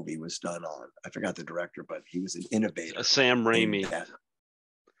of the movie was done on. I forgot the director, but he was an innovator. Sam Raimi.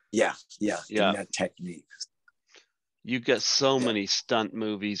 Yeah. In that technique. You get so many stunt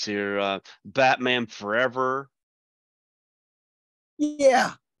movies here. Batman Forever.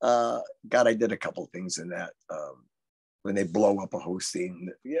 Yeah, God, I did a couple things in that. When they blow up a host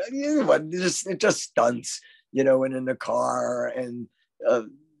scene, it just stunts, and in the car and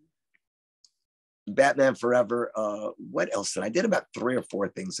Batman Forever. What else did I did about 3 or 4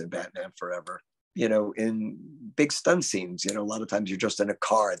 things in Batman Forever, in big stunt scenes. A lot of times you're just in a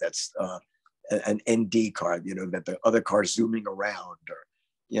car that's an ND car, that the other car's zooming around, or,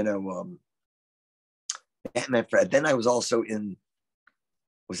 Batman Forever. Then I was also in,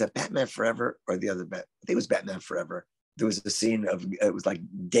 was that Batman Forever or the other I think it was Batman Forever. There was a scene of, it was like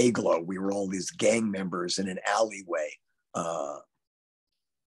Day Glow. We were all these gang members in an alleyway. I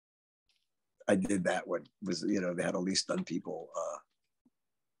did that one. Was, they had all these stunt people.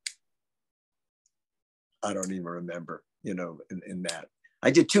 I don't even remember, in that.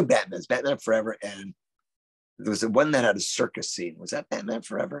 I did 2 Batmans, Batman Forever, and there was one that had a circus scene. Was that Batman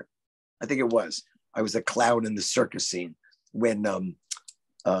Forever? I think it was. I was a clown in the circus scene when the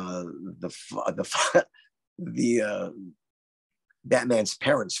Batman's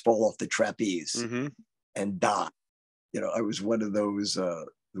parents fall off the trapeze and die. I was one of those.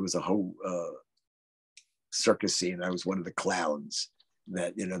 There was a whole circus scene. I was one of the clowns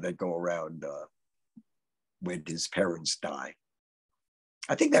that that go around when his parents die.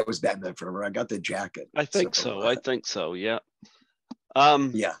 I think that was Batman Forever. I got the jacket. I think so. I think so. Yeah.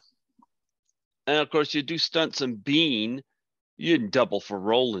 Yeah. And of course, you do stunts in Bean. You didn't double for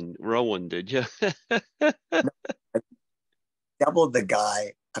Rowan, did you? Doubled the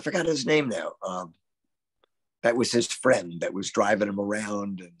guy. I forgot his name now. That was his friend that was driving him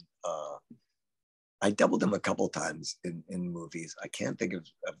around, and I doubled him a couple times in movies. I can't think of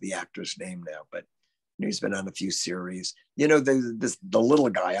the actor's name now, but he's been on a few series. The little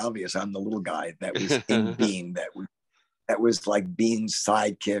guy. Obvious, I'm the little guy that was in Bean. That was like Bean's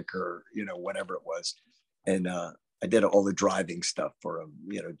sidekick, or whatever it was, and I did all the driving stuff for him.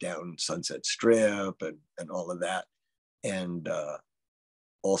 Down Sunset Strip and all of that, and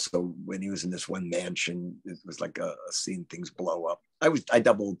also when he was in this one mansion, it was like a scene, things blow up. I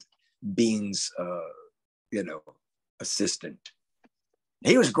doubled Bean's assistant.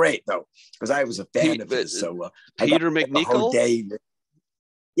 He was great though, because I was a fan of his. So Peter McNichol.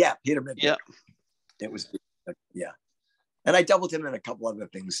 Yeah, Peter McNichol. Yeah, it was. Yeah, and I doubled him in a couple other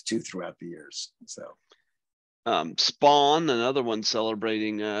things too throughout the years. So Spawn, another one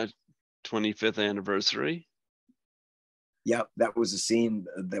celebrating 25th anniversary. Yeah, that was a scene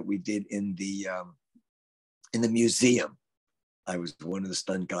that we did in the museum. I was one of the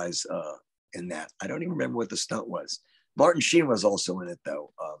stunt guys in that. I don't even remember what the stunt was. Martin Sheen was also in it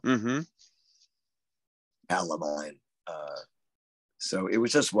though. Pal of mine. So it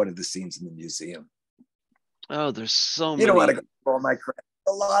was just one of the scenes in the museum. Oh, there's so many. You don't want to go through all my credits.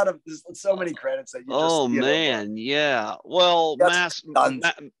 There's so many credits that you man, yeah. Well, I don't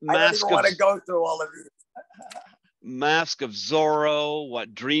even want to go through all of these. Mask of Zorro,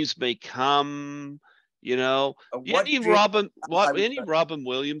 What Dreams May Come, any Robin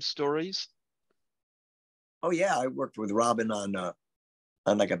Williams stories? Oh yeah, I worked with Robin on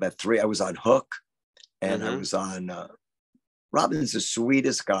like about 3. I was on Hook, and I was on. Robin's the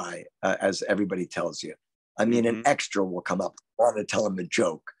sweetest guy, as everybody tells you. I mean, an extra will come up, want to tell him a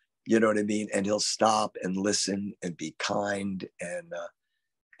joke, you know what I mean, and he'll stop and listen and be kind, and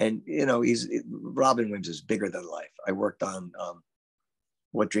Robin Williams is bigger than life. I worked on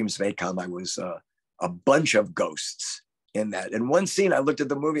What Dreams May Come. I was a bunch of ghosts in that. In one scene, I looked at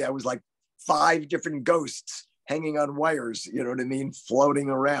the movie, I was like 5 different ghosts hanging on wires, you know what I mean, floating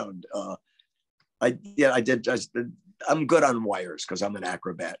around. I did. I'm good on wires because I'm an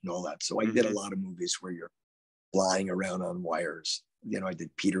acrobat and all that. So I did a lot of movies where you're flying around on wires. I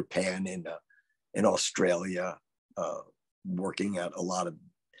did Peter Pan in Australia, working out a lot of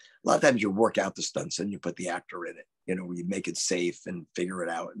times you work out the stunts and you put the actor in it, where you make it safe and figure it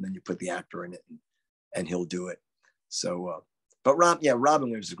out. And then you put the actor in it and he'll do it. So, but Robin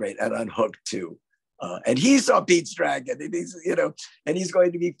Williams is great. And on Hook too. And he saw Pete's Dragon, and he's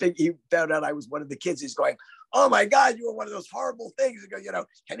going to be, he found out I was one of the kids. He's going, oh my God, you were one of those horrible things. He goes,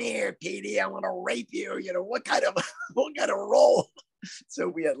 come here, Petey, I want to rape you. What kind of role? So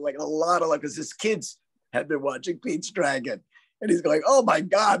we had like a lot of luck, because his kids had been watching Pete's Dragon. And he's going, oh my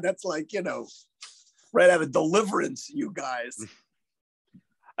God, that's like, right out of Deliverance, you guys.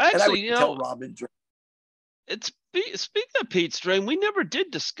 Actually, tell Robin. Speaking of Pete's Dragon, we never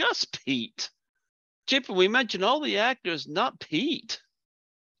did discuss Pete. Chip, we mentioned all the actors, not Pete.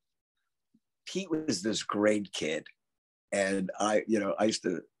 Pete was this great kid. And I used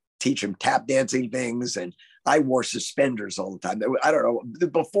to teach him tap dancing things. And I wore suspenders all the time. I don't know,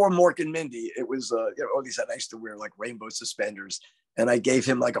 before Mork and Mindy, it was, at least I used to wear like rainbow suspenders. And I gave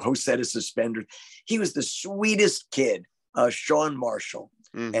him like a whole set of suspenders. He was the sweetest kid, Sean Marshall.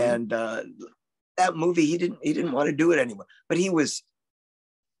 Mm-hmm. And that movie, he didn't want to do it anymore. But he was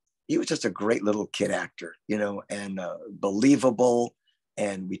just a great little kid actor, and believable.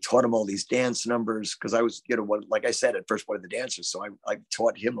 And we taught him all these dance numbers because I was, like I said, at first one of the dancers. So I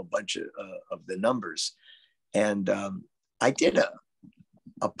taught him a bunch of the numbers. And I did a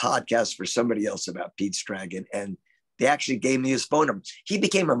podcast for somebody else about Pete's Dragon, and they actually gave me his phone number. He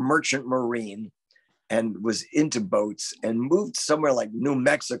became a merchant marine and was into boats and moved somewhere like New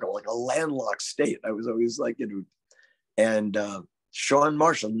Mexico, like a landlocked state. I was always like, and Sean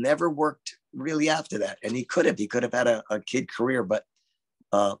Marshall never worked really after that. And he could have had a kid career, but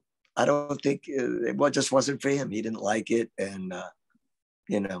I don't think it just wasn't for him. He didn't like it. And,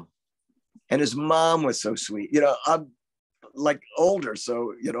 and his mom was so sweet. I'm like older.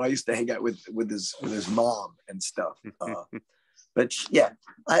 So, I used to hang out with his mom and stuff. But yeah,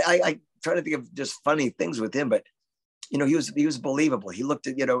 I try to think of just funny things with him, but he was believable. He looked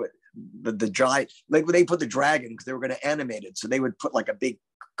at, the giant, like when they put the dragon, because they were going to animate it. So they would put like a big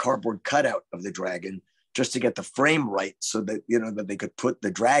cardboard cutout of the dragon just to get the frame right, so that, that they could put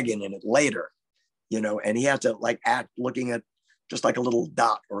the dragon in it later, and he had to like act looking at just like a little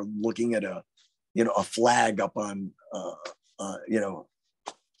dot, or looking at a flag up on, on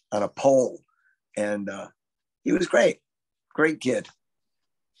a pole. And he was great kid.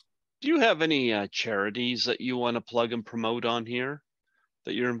 Do you have any charities that you want to plug and promote on here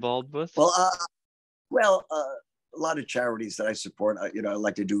that you're involved with? Well, a lot of charities that I support, I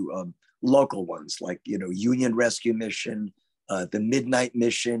like to do local ones, like, Union Rescue Mission, the Midnight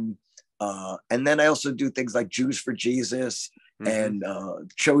Mission. And then I also do things like Jews for Jesus, mm-hmm. and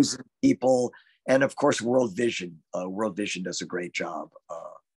Chosen People. And of course, World Vision. World Vision does a great job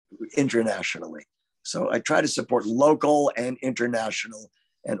internationally. So I try to support local and international,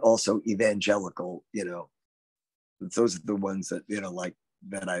 and also evangelical. Those are the ones that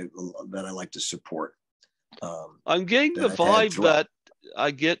that I like to support. I'm getting the vibe that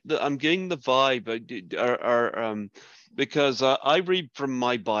I'm getting the vibe because I read from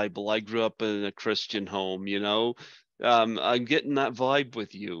my Bible. I grew up in a Christian home. I'm getting that vibe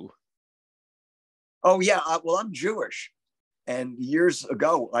with you. Oh yeah, well, I'm Jewish, and years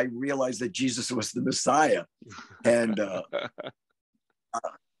ago I realized that Jesus was the Messiah, and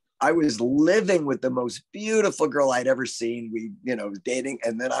I was living with the most beautiful girl I'd ever seen. We, dating,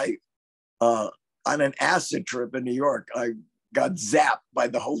 and then I, on an acid trip in New York, I got zapped by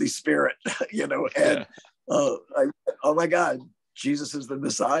the Holy Spirit, and oh my God, Jesus is the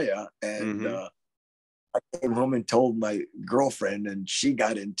Messiah, and. Mm-hmm. I came home and told my girlfriend, and she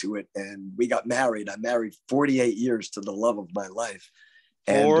got into it, and we got married. I married 48 years to the love of my life.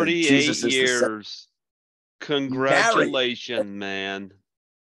 48 years. Congratulations, man.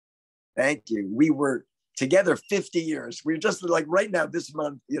 Thank you. We were together 50 years. We're just like right now, this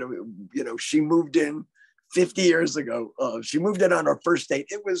month, she moved in 50 years ago. She moved in on our first date.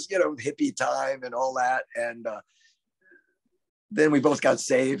 It was, hippie time and all that. And then we both got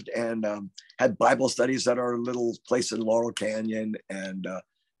saved and had Bible studies at our little place in Laurel Canyon, and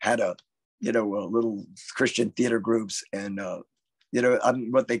had a little Christian theater groups. And,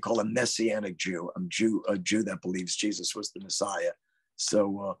 I'm what they call a Messianic Jew. I'm a Jew that believes Jesus was the Messiah.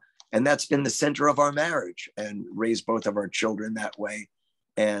 So, and that's been the center of our marriage, and raised both of our children that way.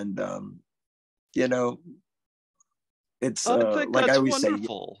 And, it's like I always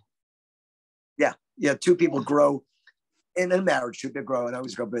wonderful. Say, yeah, two people grow. In a marriage, two people grow, and I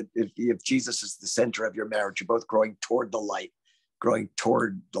always go, but if Jesus is the center of your marriage, you're both growing toward the light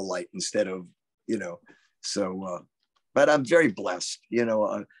instead of, so, but I'm very blessed,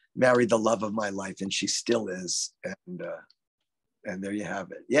 married the love of my life, and she still is. And there you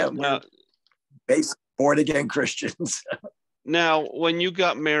have it. Yeah. We're basically born again Christians. Now, when you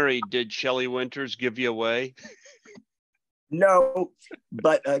got married, did Shelley Winters give you away? No,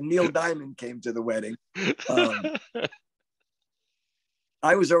 but Neil Diamond came to the wedding.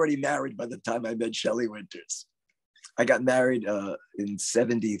 I was already married by the time I met Shelley Winters. I got married in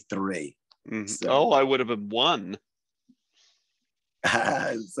 73. Mm-hmm. So, I would have been one.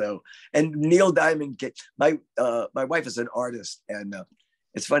 So, and Neil Diamond came. My wife is an artist, and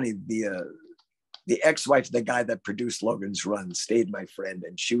it's funny. The ex-wife, the guy that produced Logan's Run, stayed my friend,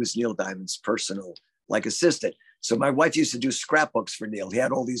 and she was Neil Diamond's personal assistant. So my wife used to do scrapbooks for Neil. He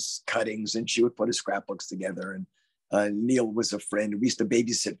had all these cuttings, and she would put his scrapbooks together. And Neil was a friend. We used to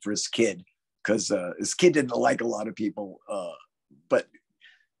babysit for his kid, because his kid didn't like a lot of people. But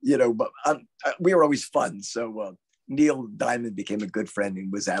but we were always fun. So Neil Diamond became a good friend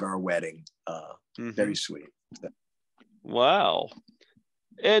and was at our wedding. Very sweet. Wow.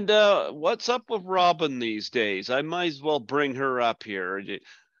 And what's up with Robin these days? I might as well bring her up here.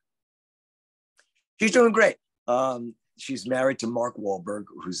 She's doing great. She's married to Mark Wahlberg,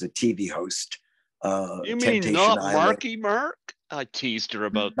 who's a TV host. You mean Temptation not Island. Marky Mark? I teased her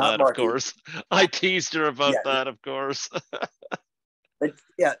about Not that, Marky. of course. I teased her about Yeah. that, of course. But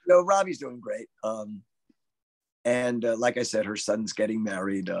yeah, no, Robbie's doing great. And like I said, her son's getting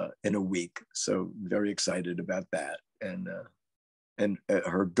married in a week, so very excited about that. And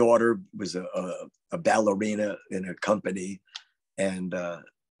her daughter was a ballerina in a company, and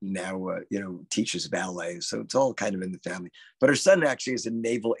now teaches ballet. So it's all kind of in the family. But her son actually is a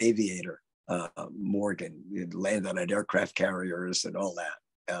naval aviator, Morgan. He landed on aircraft carriers and all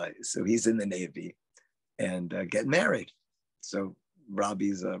that. So he's in the Navy and getting married. So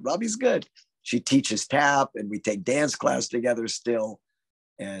Robbie's good. She teaches tap, and we take dance class together still.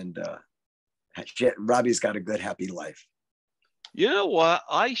 And Robbie's got a good, happy life. You know what?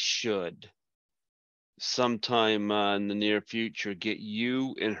 I should sometime in the near future get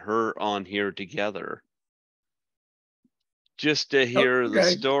you and her on here together, just to hear the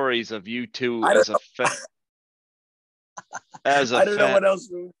stories of you two as a I don't know what else.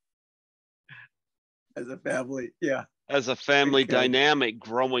 As a family, yeah. As a family dynamic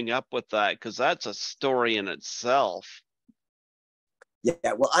growing up with that, because that's a story in itself.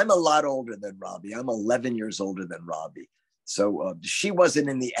 Yeah, well, I'm a lot older than Robbie. I'm 11 years older than Robbie. So she wasn't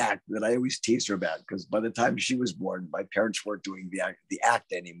in the act that I always tease her about, because by the time she was born, my parents weren't doing the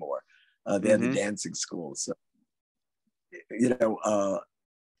act anymore. They had the dancing school. So,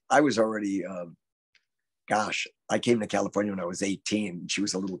 I was already, I came to California when I was 18. She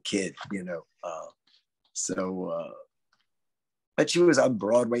was a little kid, but she was on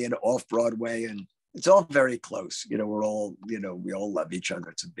Broadway and off Broadway, and it's all very close. We're all, we all love each other.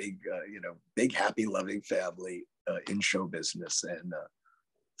 It's a big, big, happy, loving family in show business. And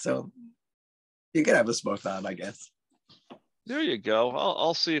so you can have us both on, I guess. There you go.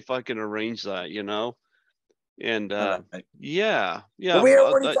 I'll see if I can arrange that, And right. Yeah. Well,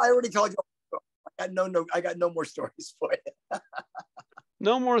 I already told you. I got no more stories for you.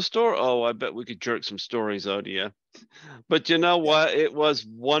 No more story. Oh, I bet we could jerk some stories out of you. But you know what? It was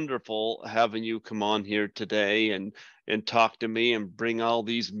wonderful having you come on here today and talk to me and bring all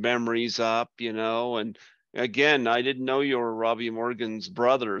these memories up, And again, I didn't know you were Robbie Morgan's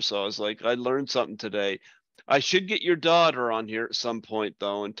brother, so I was like, I learned something today. I should get your daughter on here at some point,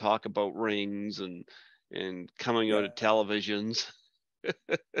 though, and talk about rings and coming out of televisions.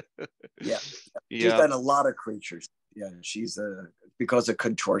 She's done a lot of creatures. Yeah, she's because of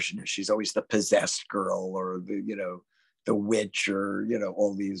contortionist, she's always the possessed girl or the witch or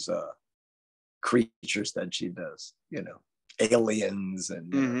all these creatures that she does, aliens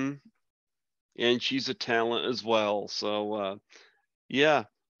and and she's a talent as well. So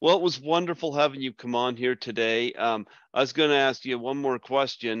well, it was wonderful having you come on here today. I was going to ask you one more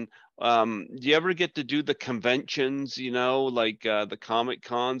question. Do you ever get to do the conventions, like the Comic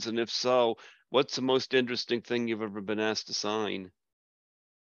Cons? And if so, what's the most interesting thing you've ever been asked to sign?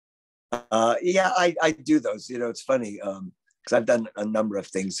 I do those. It's funny because I've done a number of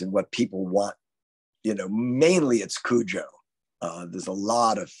things, and what people want, mainly it's Cujo. There's a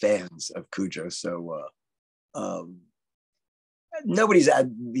lot of fans of Cujo, so nobody's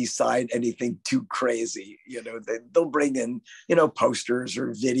had me sign anything too crazy. They'll bring in posters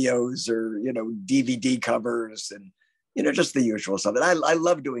or videos or DVD covers and just the usual stuff. And I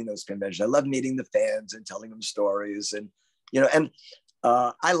love doing those conventions. I love meeting the fans and telling them stories, and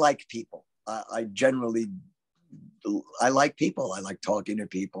I like people. I like people. I like talking to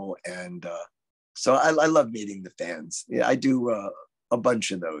people, and so I love meeting the fans. Yeah, I do a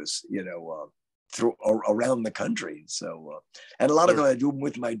bunch of those, through around the country. So, and a lot of them I do them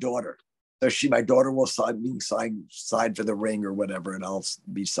with my daughter. So my daughter will sign for the ring or whatever, and I'll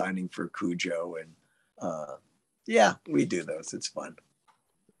be signing for Cujo. And yeah, we do those. It's fun.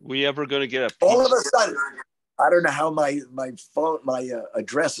 We ever going to get all of a sudden? I don't know how my phone, my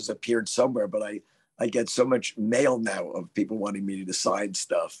address has appeared somewhere, but I get so much mail now of people wanting me to sign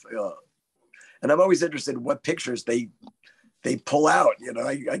stuff. And I'm always interested in what pictures they pull out.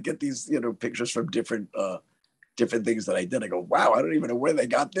 I get these, pictures from different things that I did. I go, wow, I don't even know where they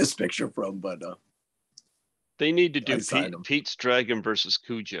got this picture from, but they need to do Pete's Dragon versus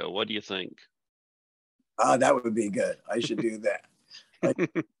Cujo. What do you think? That would be good. I should do that.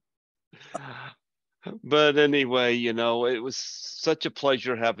 But anyway, it was such a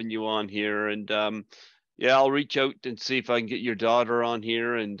pleasure having you on here. And, Yeah, I'll reach out and see if I can get your daughter on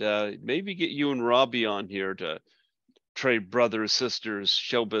here, and maybe get you and Robbie on here to trade brothers, sisters,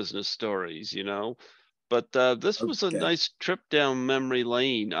 show business stories, you know. But this was a Okay. nice trip down memory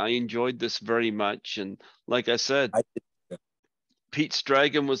lane. I enjoyed this very much. And like I said, I, Pete's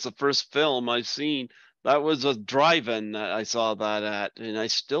Dragon was the first film I've seen. That was a drive-in that I saw that at, and I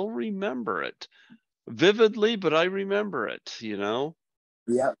still remember it vividly, but I remember it, you know?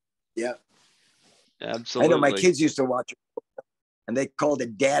 yeah. Yeah. I know my Absolutely. kids used to watch it and they called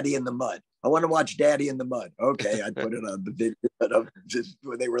it Daddy in the Mud. I want to watch Daddy in the Mud. Okay. I'd put it on the video just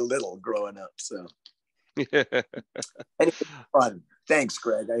when they were little growing up. So anyway, fun. Thanks,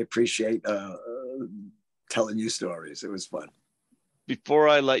 Greg. I appreciate telling you stories. It was fun. Before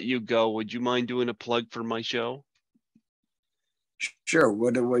I let you go, would you mind doing a plug for my show? Sure.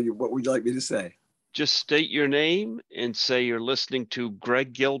 What would you like me to say? Just state your name and say you're listening to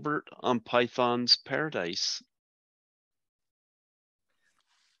Greg Gilbert on Python's Paradise.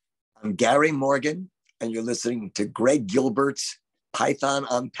 I'm Gary Morgan, and you're listening to Greg Gilbert's Python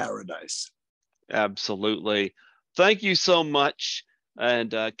on Paradise. Absolutely. Thank you so much.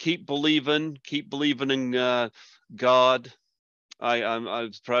 And keep believing in God. I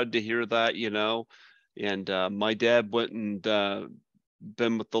was proud to hear that, you know. And my dad went and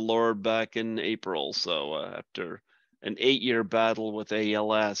been with the Lord back in April. So after an 8-year battle with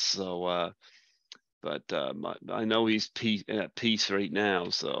ALS. So, but I know he's at peace right now.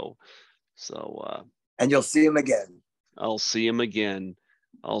 So And you'll see him again. I'll see him again.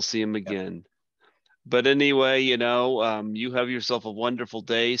 I'll see him again. But anyway, you know, you have yourself a wonderful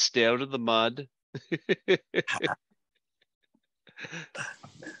day. Stay out of the mud.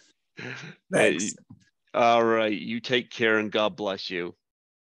 Thanks. All right. You take care and God bless you.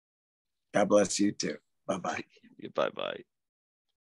 God bless you too. Bye bye. Bye bye.